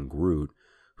 Rocket, and Groot,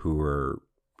 who are,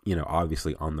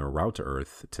 obviously on their route to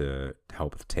Earth to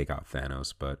help take out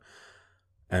Thanos.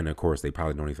 And of course, they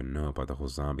probably don't even know about the whole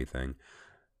zombie thing.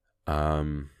 I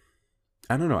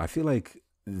don't know. I feel like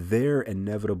they're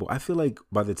inevitable. I feel like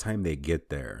by the time they get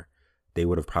there, they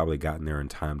would have probably gotten there in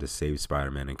time to save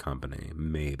Spider-Man and company,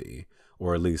 maybe,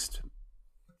 or at least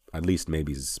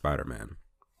maybe Spider-Man.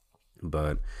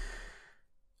 But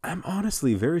I'm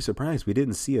honestly very surprised we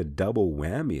didn't see a double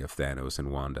whammy of Thanos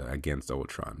and Wanda against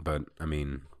Ultron. But I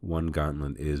mean, one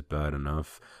gauntlet is bad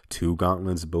enough. 2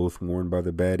 gauntlets both worn by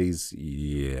the baddies,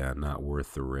 yeah, not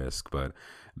worth the risk. But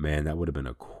man, that would have been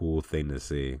a cool thing to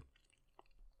see.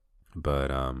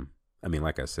 But I mean,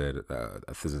 like I said,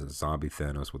 this is a zombie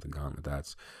Thanos with a gauntlet.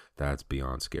 That's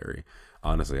beyond scary.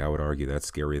 Honestly, I would argue that's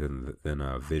scarier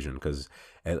than Vision, because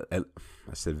I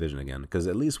said Vision again, because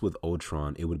at least with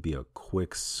Ultron, it would be a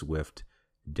quick, swift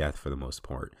death for the most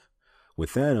part. With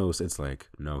Thanos, it's like,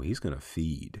 no, he's gonna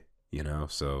feed,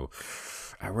 So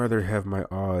I'd rather have my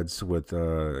odds with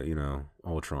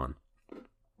Ultron.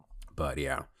 But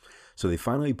yeah, so they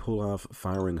finally pull off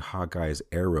firing Hawkeye's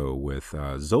arrow with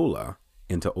Zola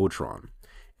into Ultron.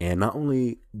 And not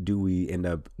only do we end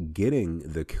up getting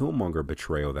the Killmonger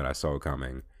betrayal that I saw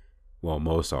coming, well,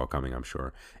 most saw coming, I'm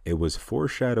sure, it was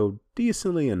foreshadowed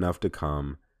decently enough to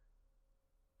come.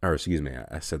 Or excuse me,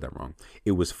 I said that wrong.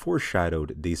 It was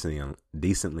foreshadowed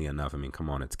decently enough. I mean, come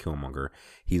on, it's Killmonger.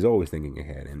 He's always thinking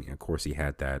ahead, and of course, he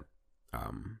had that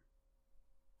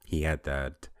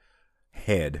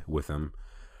head with him.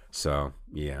 So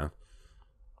yeah,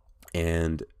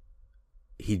 and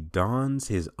he dons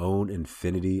his own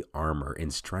Infinity armor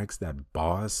and strikes that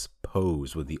boss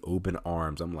pose with the open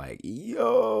arms. I'm like,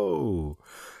 yo,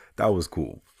 that was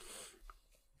cool.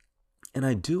 And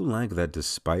I do like that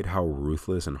despite how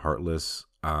ruthless and heartless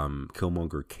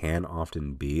Killmonger can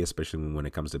often be, especially when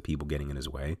it comes to people getting in his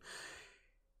way,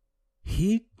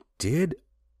 he did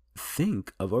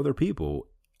think of other people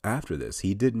after this.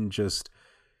 He didn't just,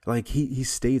 like, he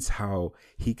states how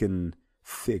he can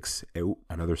fix. Oh,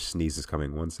 another sneeze is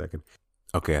coming. 1 second.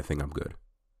 Okay, I think I'm good.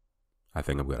 I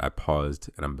paused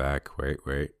and I'm back. Wait.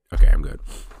 Okay, I'm good.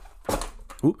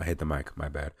 Ooh, I hit the mic. My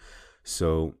bad.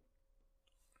 So,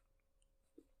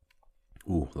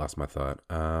 lost my thought.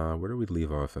 Where do we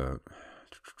leave off at?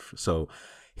 So,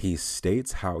 he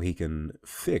states how he can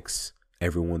fix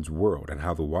everyone's world and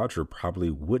how the Watcher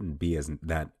probably wouldn't be as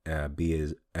nice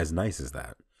as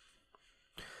that.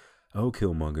 Oh,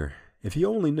 Killmonger, if you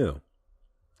only knew.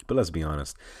 But let's be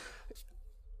honest.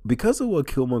 Because of what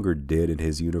Killmonger did in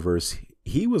his universe,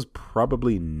 he was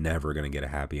probably never going to get a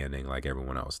happy ending like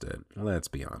everyone else did. Let's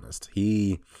be honest.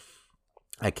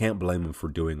 I can't blame him for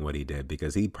doing what he did,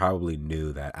 because he probably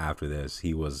knew that after this,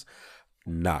 he was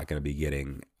not going to be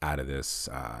getting out of this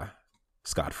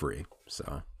scot-free.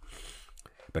 So,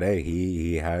 but hey,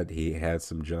 he had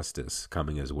some justice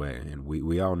coming his way, and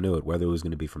we all knew it, whether it was going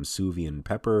to be from Suvi and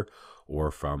Pepper or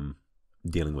from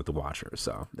dealing with the Watcher.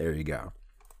 So there you go.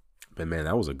 But man,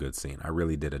 that was a good scene. I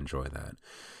really did enjoy that.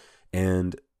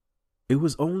 And it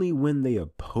was only when they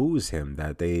oppose him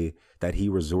that he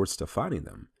resorts to fighting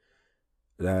them,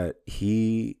 that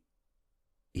he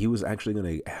was actually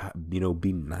going to,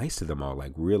 be nice to them all,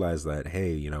 like realize that,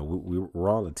 hey, we're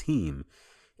all a team.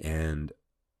 And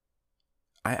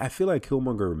I feel like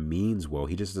Killmonger means well.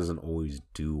 He just doesn't always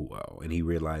do well. And he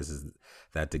realizes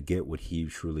that to get what he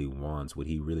truly wants, what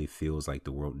he really feels like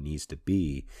the world needs to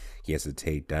be, he has to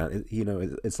take down,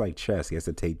 it's like chess. He has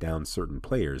to take down certain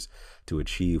players to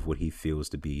achieve what he feels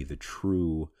to be the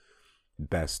true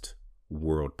best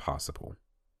world possible.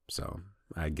 So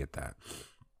I get that.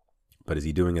 But is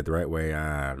he doing it the right way?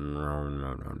 No.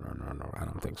 I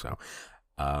don't think so.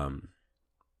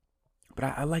 But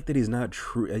I like that he's not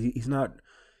true.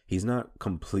 He's not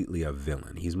completely a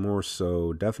villain. He's more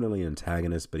so definitely an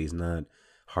antagonist, but he's not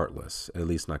heartless, at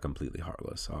least not completely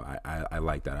heartless. So I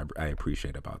like that. I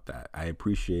appreciate about that. I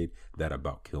appreciate that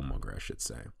about Killmonger, I should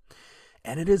say.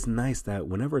 And it is nice that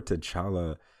whenever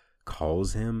T'Challa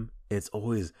calls him, it's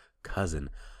always cousin.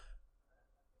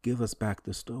 Give us back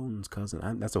the stones,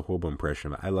 cousin. That's a horrible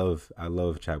impression. I love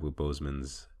Chadwick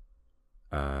Boseman's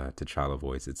T'Challa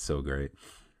voice. It's so great.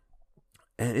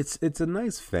 And it's a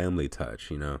nice family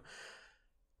touch,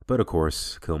 But of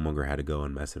course, Killmonger had to go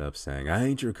and mess it up saying, I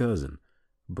ain't your cousin.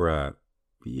 Bruh,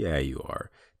 yeah, you are.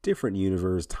 Different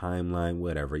universe, timeline,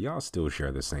 whatever. Y'all still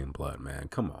share the same blood, man.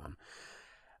 Come on.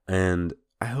 And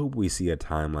I hope we see a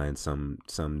timeline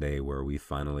someday where we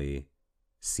finally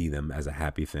see them as a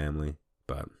happy family.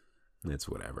 But it's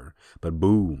whatever. But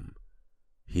boom.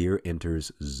 Here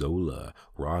enters Zola,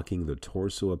 rocking the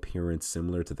torso appearance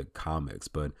similar to the comics,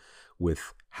 but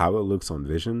with how it looks on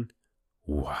Vision,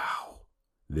 wow.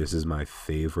 This is my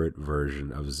favorite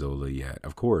version of Zola yet.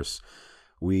 Of course,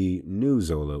 we knew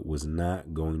Zola was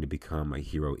not going to become a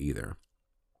hero either.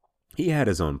 He had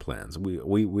his own plans.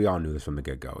 We all knew this from the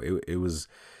get-go. It was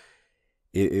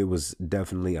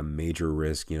definitely a major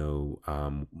risk.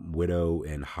 Widow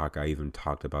and Hawkeye even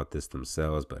talked about this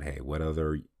themselves, but hey, what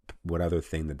other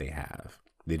thing that they have?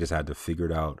 They just had to figure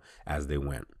it out as they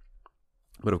went.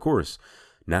 But of course,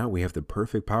 now we have the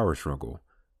perfect power struggle.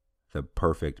 The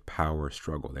perfect power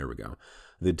struggle. There we go.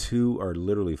 The two are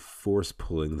literally force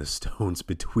pulling the stones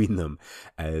between them,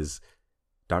 as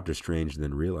Doctor Strange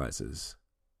then realizes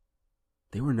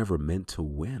they were never meant to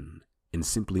win in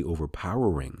simply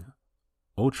overpowering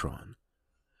Ultron,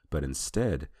 but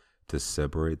instead to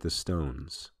separate the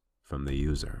stones from the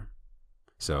user.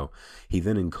 So he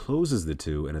then encloses the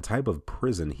two in a type of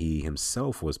prison he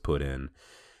himself was put in,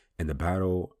 and the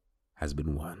battle has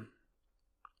been won,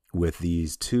 with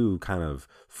these two kind of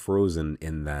frozen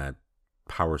in that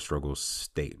power struggle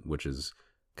state, which is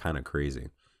kind of crazy.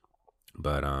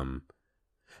 But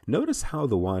notice how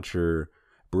the Watcher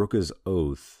broke his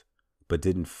oath but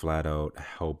didn't flat out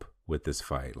help with this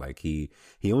fight. Like he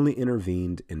only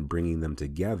intervened in bringing them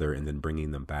together and then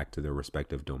bringing them back to their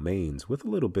respective domains with a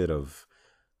little bit of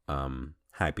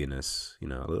happiness,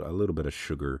 a little bit of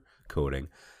sugar coating,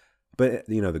 but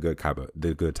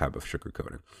the good type of sugar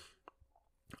coating.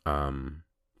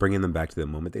 Bringing them back to the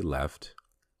moment they left,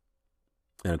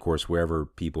 and of course wherever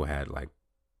people had like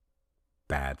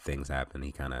bad things happen,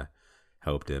 he kind of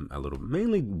helped him a little.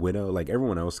 Mainly Widow, like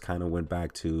everyone else kind of went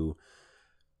back to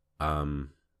most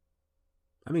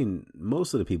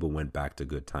of the people went back to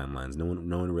good timelines. No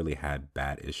one really had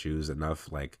bad issues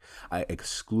enough, like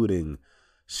excluding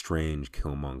Strange,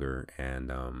 Killmonger,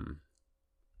 and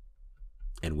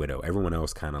Widow. Everyone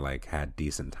else kind of like had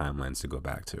decent timelines to go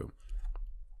back to.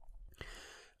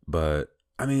 But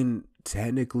I mean,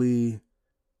 technically,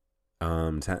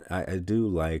 I do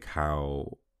like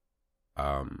how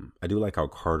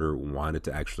Carter wanted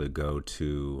to actually go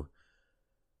to.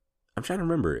 I'm trying to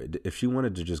remember if she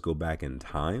wanted to just go back in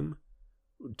time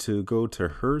to go to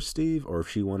her Steve, or if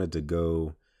she wanted to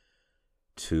go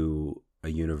to a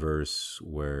universe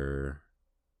where.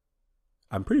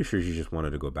 I'm pretty sure she just wanted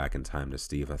to go back in time to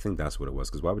Steve. I think that's what it was.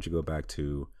 Because why would you go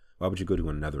to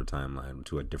another timeline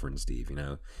to a different Steve,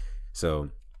 So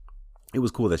it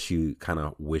was cool that she kind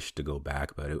of wished to go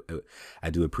back. But I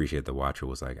do appreciate the Watcher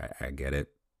was like, I get it.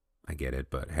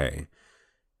 But hey,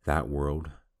 that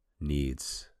world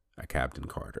needs a Captain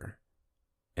Carter.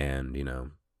 And,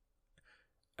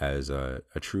 as a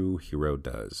true hero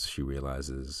does, she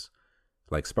realizes,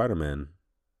 like Spider-Man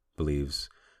believes,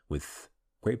 with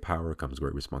great power comes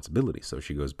great responsibility. So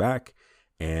she goes back,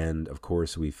 and of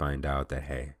course we find out that,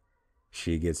 hey,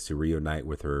 she gets to reunite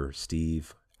with her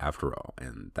Steve after all,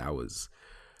 and that was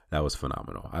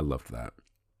phenomenal. I loved that.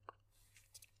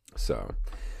 So,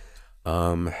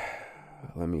 let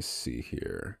me see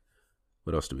here.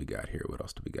 What else do we got here? What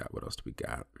else do we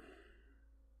got?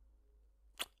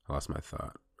 I lost my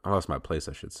thought. I lost my place,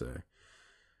 I should say.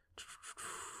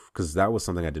 Because that was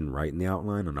something I didn't write in the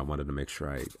outline, and I wanted to make sure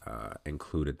I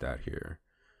included that here.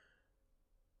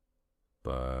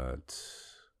 But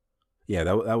yeah,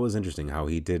 that was interesting how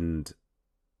he didn't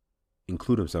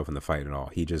include himself in the fight at all.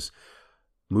 He just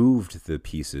moved the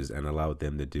pieces and allowed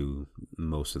them to do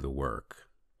most of the work.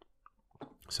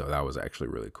 So that was actually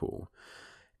really cool.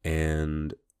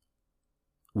 And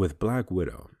with Black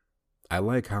Widow, I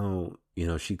like how,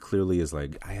 she clearly is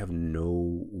like, I have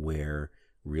nowhere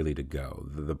really to go.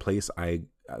 The place I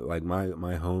like,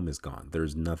 my home is gone.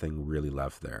 There's nothing really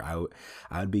left there.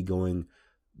 I'd be going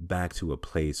back to a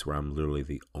place where I'm literally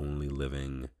the only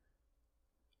living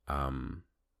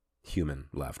human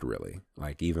left, really.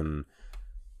 Like, even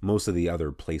most of the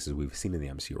other places we've seen in the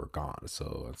MCU are gone.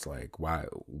 So it's like, why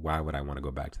would I want to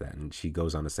go back to that? And she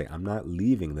goes on to say, I'm not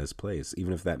leaving this place,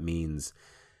 even if that means,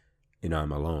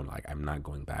 I'm alone. Like, I'm not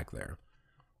going back there.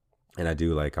 And I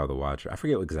do like how the Watcher, I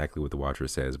forget exactly what the Watcher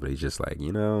says, but he's just like,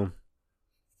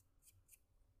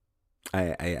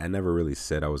 I never really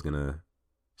said I was going to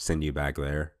send you back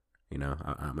there.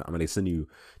 I'm going to send you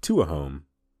to a home,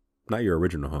 not your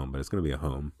original home, but it's going to be a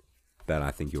home that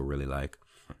I think you'll really like.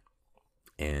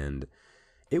 And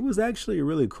it was actually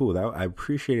really cool. I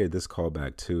appreciated this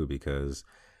callback too, because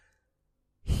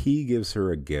he gives her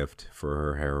a gift for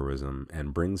her heroism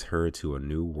and brings her to a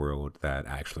new world that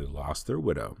actually lost their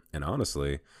Widow. And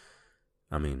honestly,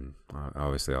 I mean,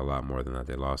 obviously a lot more than that.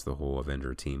 They lost the whole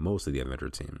Avenger team, most of the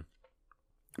Avenger team.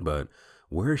 But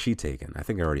where is she taken? I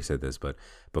think I already said this, but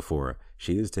before,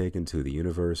 she is taken to the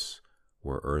universe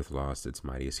where Earth lost its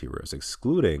mightiest heroes,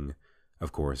 excluding,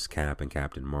 of course, Cap and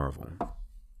Captain Marvel.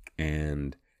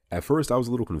 And at first I was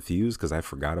a little confused because I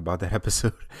forgot about that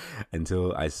episode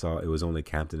until I saw it was only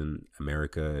Captain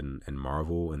America and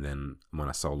Marvel. And then when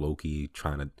I saw Loki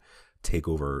trying to take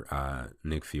over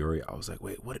Nick Fury, I was like,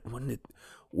 wait,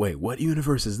 what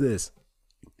universe is this?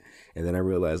 And then I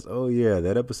realized, oh yeah,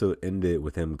 that episode ended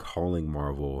with him calling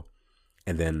Marvel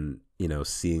and then,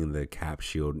 seeing the Cap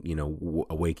shield,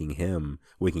 waking him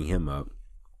up.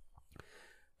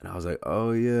 And I was like,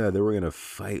 oh yeah, they were going to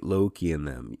fight Loki and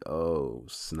them. Oh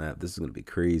snap, this is going to be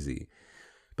crazy.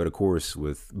 But of course,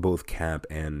 with both Cap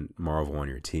and Marvel on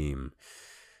your team,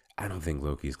 I don't think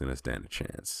Loki's going to stand a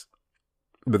chance.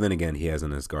 But then again, he has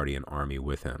an Asgardian army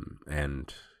with him.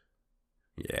 And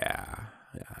yeah,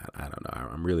 I don't know.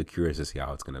 I'm really curious to see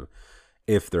how it's going to,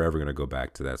 if they're ever going to go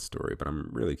back to that story. But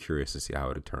I'm really curious to see how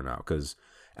it would turn out. Because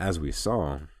as we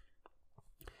saw,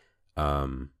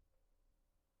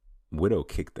 Widow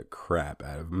kicked the crap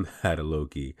out of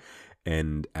Loki,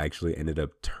 and actually ended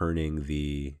up turning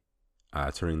his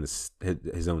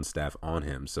own staff on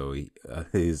him. So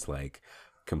he's like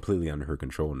completely under her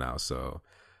control now. So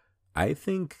I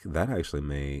think that actually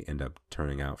may end up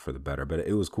turning out for the better. But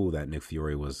it was cool that Nick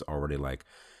Fury was already like,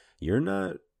 "You're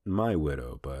not my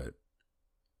widow, but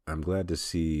I'm glad to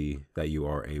see that you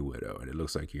are a widow, and it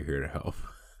looks like you're here to help."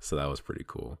 So that was pretty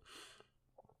cool.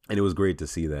 And it was great to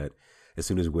see that as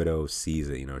soon as Widow sees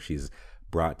it, she's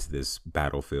brought to this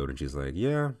battlefield and she's like,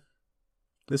 "Yeah,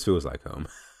 this feels like home."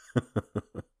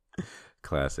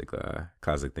 Classic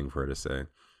thing for her to say.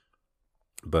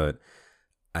 But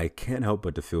I can't help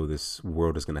but to feel this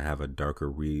world is going to have a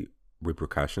darker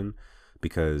repercussion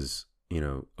because,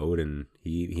 Odin,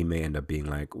 he may end up being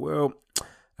like, "Well,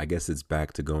 I guess it's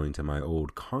back to going to my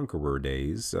old conqueror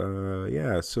days.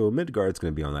 Yeah, so Midgard's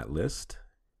going to be on that list.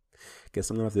 Guess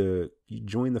I'm going to have to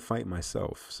join the fight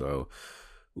myself." So,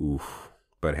 oof.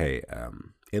 But hey,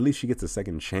 at least she gets a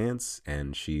second chance,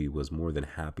 and she was more than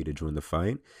happy to join the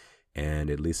fight. And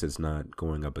at least it's not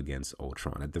going up against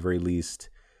Ultron. At the very least,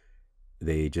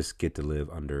 they just get to live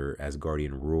under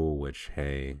Asgardian rule, which,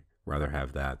 hey, rather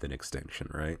have that than extinction,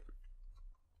 right?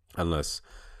 Unless,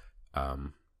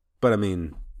 but I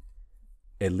mean,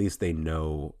 at least they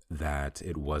know that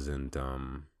it wasn't,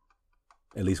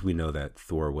 at least we know that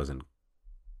Thor wasn't,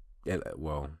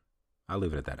 well, I'll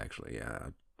leave it at that, actually,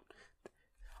 yeah.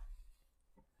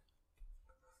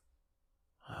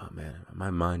 Oh man, my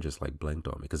mind just like blanked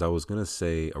on me because I was gonna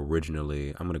say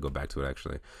originally, I'm gonna go back to it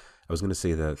actually. I was gonna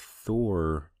say that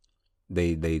Thor,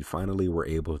 they finally were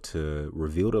able to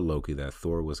reveal to Loki that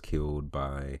Thor was killed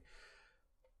by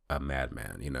a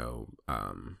madman.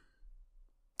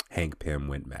 Hank Pym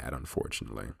went mad,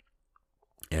 unfortunately,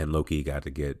 and Loki got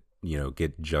to get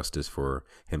justice for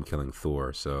him killing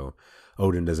Thor. So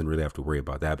Odin doesn't really have to worry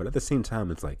about that. But at the same time,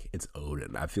 it's like, it's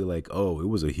Odin. I feel like, oh, it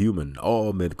was a human.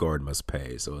 All Midgard must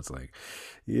pay. So it's like,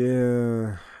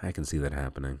 yeah, I can see that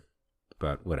happening.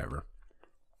 But whatever.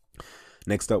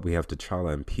 Next up, we have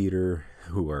T'Challa and Peter,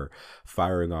 who are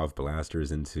firing off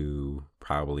blasters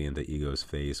probably into Ego's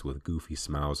face with goofy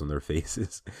smiles on their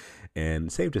faces.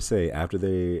 And safe to say, after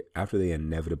they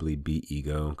inevitably beat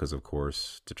Ego, because of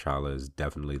course T'Challa is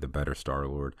definitely the better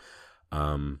Star-Lord,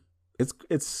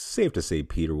 it's safe to say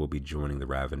Peter will be joining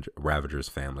the Ravagers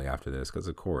family after this, because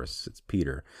of course it's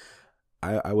Peter.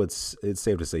 It's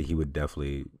safe to say he would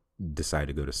definitely decide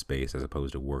to go to space as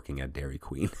opposed to working at Dairy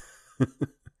Queen.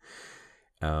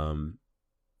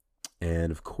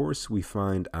 And of course we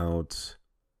find out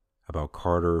about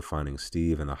Carter finding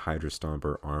Steve in the Hydra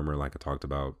Stomper armor, like I talked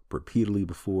about repeatedly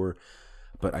before,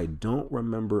 but I don't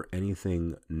remember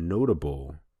anything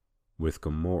notable with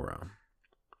Gamora.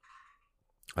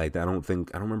 Like, I don't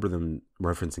remember them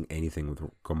referencing anything with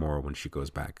Gamora when she goes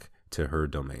back to her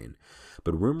domain.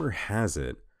 But rumor has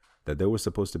it that there was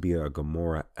supposed to be a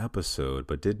Gamora episode,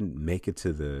 but didn't make it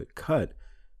to the cut.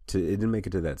 It didn't make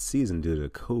it to that season due to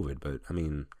COVID. But I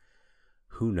mean,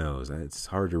 who knows? It's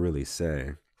hard to really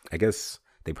say. I guess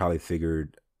they probably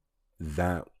figured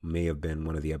that may have been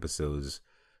one of the episodes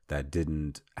that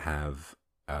didn't have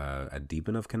a deep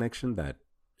enough connection, that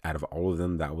out of all of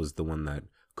them, that was the one that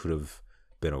could have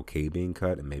been okay being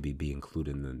cut and maybe be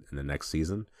included in the next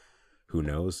season. Who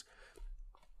knows?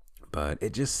 But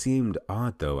it just seemed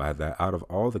odd, though, that out of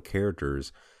all the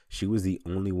characters, she was the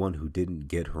only one who didn't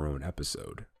get her own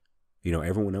episode.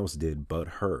 Everyone else did but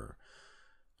her.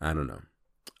 I don't know.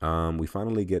 We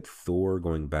finally get Thor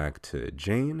going back to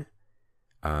Jane.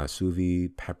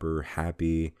 Suvi, Pepper,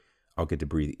 happy. I'll get to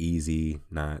breathe easy.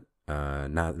 Not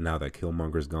now that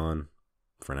Killmonger's gone.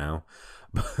 For now.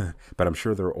 But I'm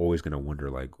sure they're always going to wonder,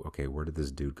 like, okay, where did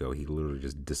this dude go? He literally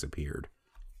just disappeared.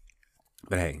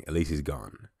 But hey, at least he's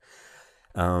gone.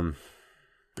 And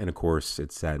of course,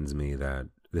 it saddens me that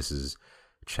this is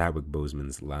Chadwick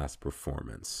Boseman's last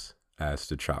performance as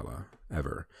T'Challa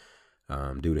ever,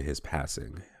 due to his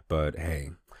passing. But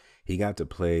hey, he got to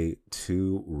play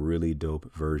two really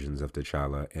dope versions of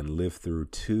T'Challa and live through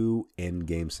two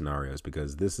in-game scenarios,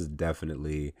 because this is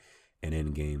definitely an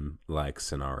in-game like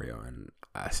scenario, and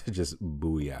just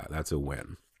booyah, that's a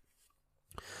win.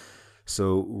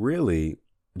 So really,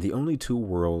 the only two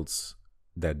worlds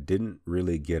that didn't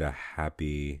really get a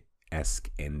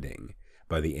happy-esque ending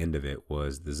by the end of it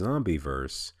was the zombie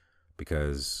verse,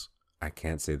 because I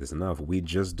can't say this enough, we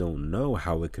just don't know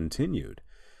how it continued.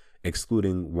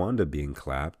 Excluding Wanda being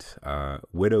clapped,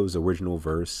 Widow's original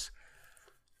verse,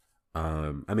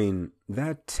 I mean,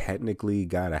 that technically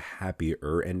got a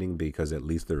happier ending because at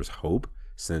least there's hope,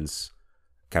 since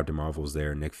Captain Marvel's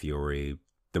there, Nick Fury,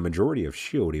 the majority of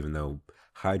S.H.I.E.L.D., even though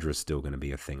Hydra's still going to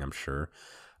be a thing, I'm sure.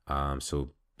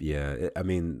 So yeah, I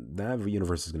mean, that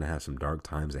universe is going to have some dark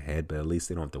times ahead, but at least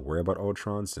they don't have to worry about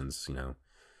Ultron, since,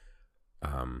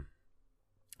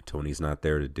 Tony's not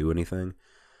there to do anything.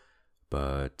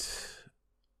 But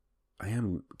I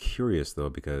am curious though,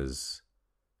 because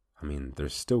I mean,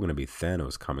 there's still going to be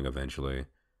Thanos coming eventually,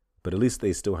 but at least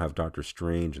they still have Doctor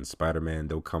Strange and Spider-Man.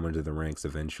 They'll come into the ranks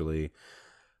eventually.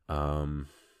 I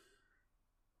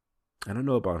don't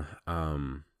know about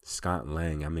Scott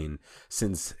Lang. I mean,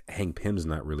 since Hank Pym's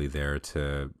not really there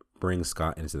to bring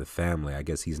Scott into the family, I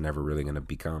guess he's never really going to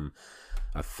become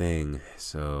a thing.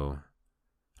 So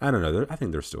I don't know. I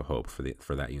think there's still hope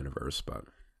for that universe, but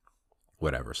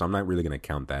whatever. So I'm not really going to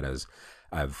count that as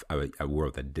a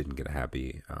world that didn't get a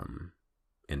happy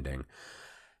ending.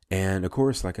 And of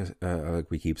course, like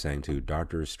we keep saying too,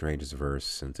 Doctor Strange's verse,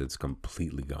 since it's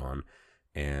completely gone,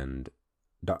 and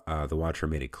the Watcher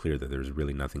made it clear that there's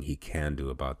really nothing he can do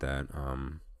about that.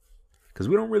 Because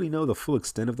we don't really know the full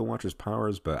extent of the Watcher's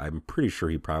powers, but I'm pretty sure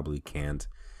he probably can't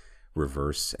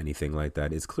reverse anything like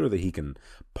that. It's clear that he can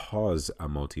pause a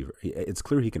multiverse. It's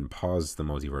clear he can pause the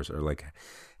multiverse, or like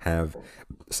have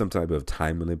some type of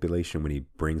time manipulation when he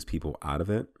brings people out of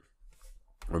it.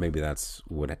 Or maybe that's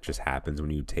what just happens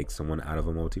when you take someone out of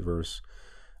a multiverse.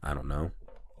 I don't know.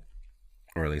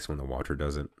 Or at least when the Watcher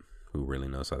does it. Who really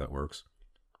knows how that works?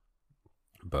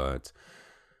 But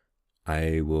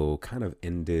I will kind of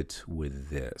end it with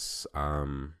this.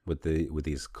 With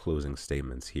these closing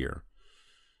statements here.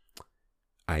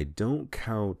 I don't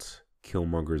count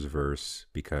Killmonger's verse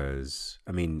because,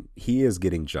 I mean, he is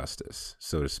getting justice,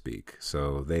 so to speak.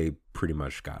 So they pretty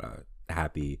much got a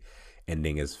happy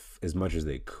ending as much as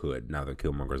they could now that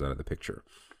Killmonger's out of the picture.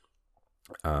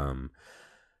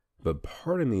 But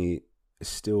part of me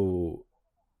still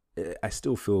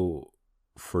feel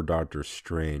for Doctor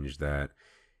Strange that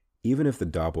even if the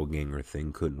doppelganger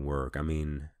thing couldn't work, I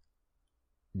mean,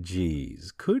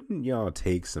 geez, couldn't y'all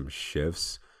take some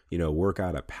shifts? You know, work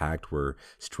out a pact where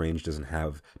Strange doesn't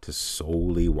have to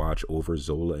solely watch over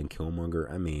Zola and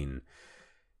Killmonger. I mean,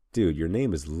 dude, your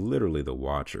name is literally the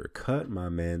Watcher. Cut my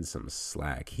man some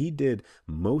slack. He did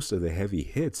most of the heavy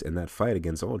hits in that fight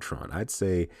against Ultron. I'd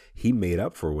say he made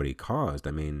up for what he caused.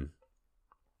 I mean,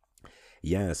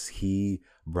 yes, he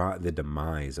brought the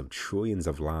demise of trillions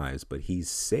of lives, but he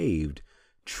saved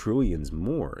trillions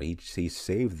more. He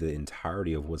saved the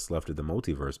entirety of what's left of the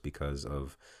multiverse because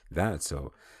of that.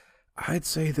 So I'd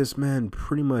say this man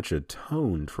pretty much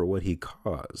atoned for what he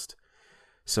caused.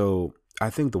 So I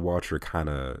think the Watcher kind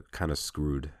of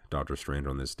screwed Doctor Strange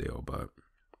on this deal, but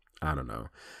I don't know.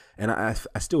 And I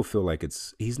still feel like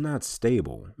he's not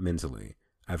stable mentally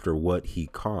after what he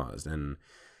caused. And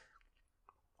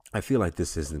I feel like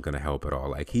this isn't going to help at all.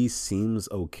 Like, he seems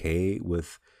okay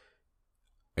with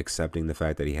accepting the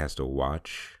fact that he has to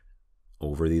watch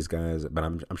over these guys, but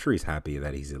I'm sure he's happy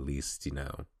that he's at least, you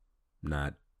know,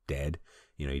 not dead.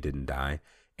 You know, he didn't die.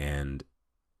 And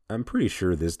I'm pretty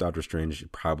sure this Doctor Strange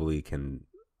probably can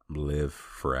live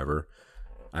forever.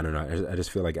 I don't know. I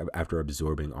just feel like after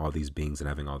absorbing all these beings and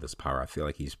having all this power, I feel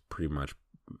like he's pretty much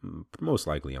most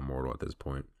likely immortal at this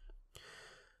point.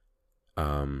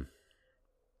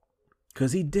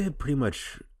 Because he did pretty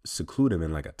much seclude him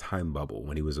in like a time bubble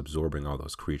when he was absorbing all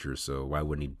those creatures. So why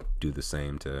wouldn't he do the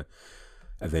same to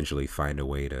eventually find a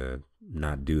way to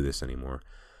not do this anymore?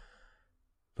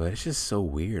 But it's just so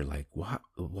weird. Like,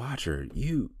 Watcher,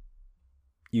 you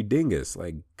dingus,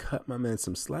 like, cut my man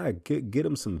some slack. Get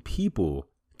him some people.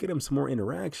 Get him some more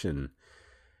interaction.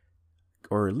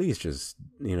 Or at least just,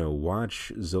 you know,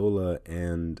 watch Zola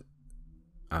and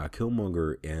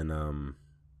Killmonger and,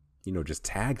 you know, just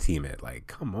tag team it. Like,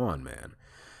 come on, man.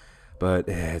 But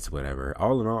it's whatever.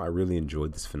 All in all, I really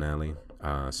enjoyed this finale.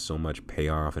 So much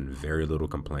payoff and very little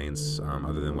complaints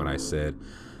other than what I said.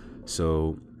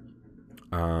 So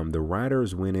the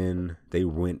writers went in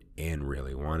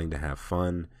really wanting to have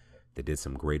fun. They did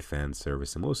some great fan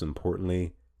service, and most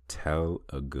importantly, tell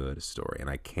a good story. And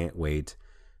I can't wait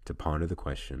to ponder the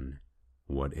question,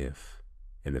 what if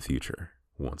in the future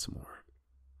once more?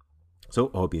 So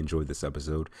I hope you enjoyed this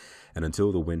episode. And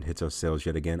until the wind hits our sails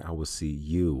yet again, I will see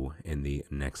you in the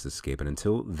next escape. And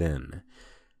until then,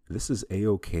 this is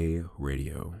AOK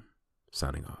Radio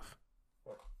signing off.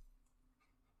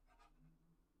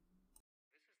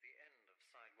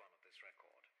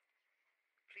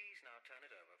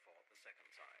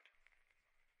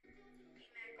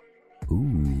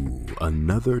 Ooh,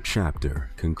 another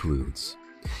chapter concludes.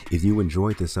 If you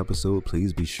enjoyed this episode,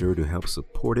 please be sure to help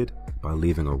support it by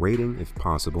leaving a rating if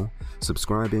possible,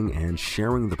 subscribing, and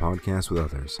sharing the podcast with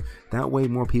others. That way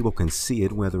more people can see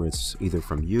it, whether it's either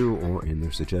from you or in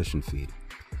their suggestion feed.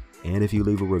 And if you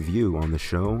leave a review on the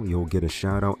show, you'll get a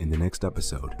shout out in the next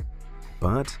episode.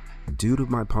 But due to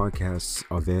my podcasts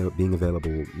being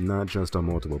available not just on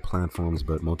multiple platforms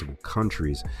but multiple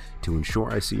countries, to ensure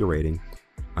I see your rating,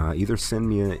 Either send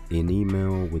me an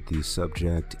email with the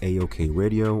subject AOK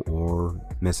Radio or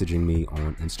messaging me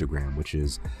on Instagram, which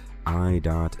is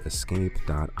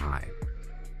i.escape.i.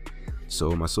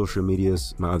 So my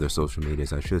other social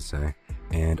medias, I should say,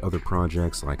 and other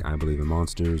projects like I Believe in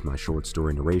Monsters, my short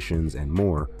story narrations, and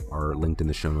more are linked in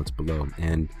the show notes below.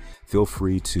 And feel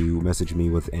free to message me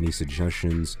with any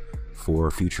suggestions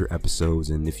for future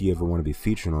episodes, and if you ever want to be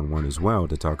featured on one as well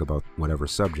to talk about whatever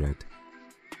subject,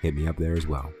 hit me up there as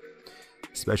well.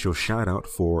 Special shout out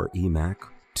for EMAC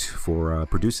for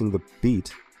producing the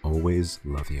beat, Always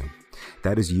Love You.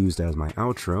 That is used as my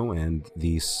outro and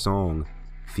the song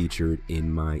featured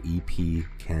in my EP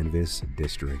Canvas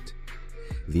District.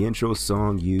 The intro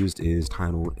song used is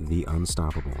titled The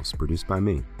Unstoppables, produced by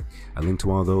me. A link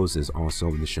to all those is also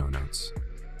in the show notes.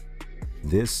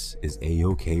 This is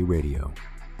AOK Radio,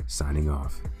 signing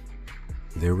off.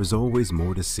 There is always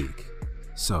more to seek,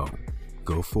 so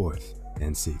go forth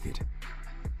and seek it.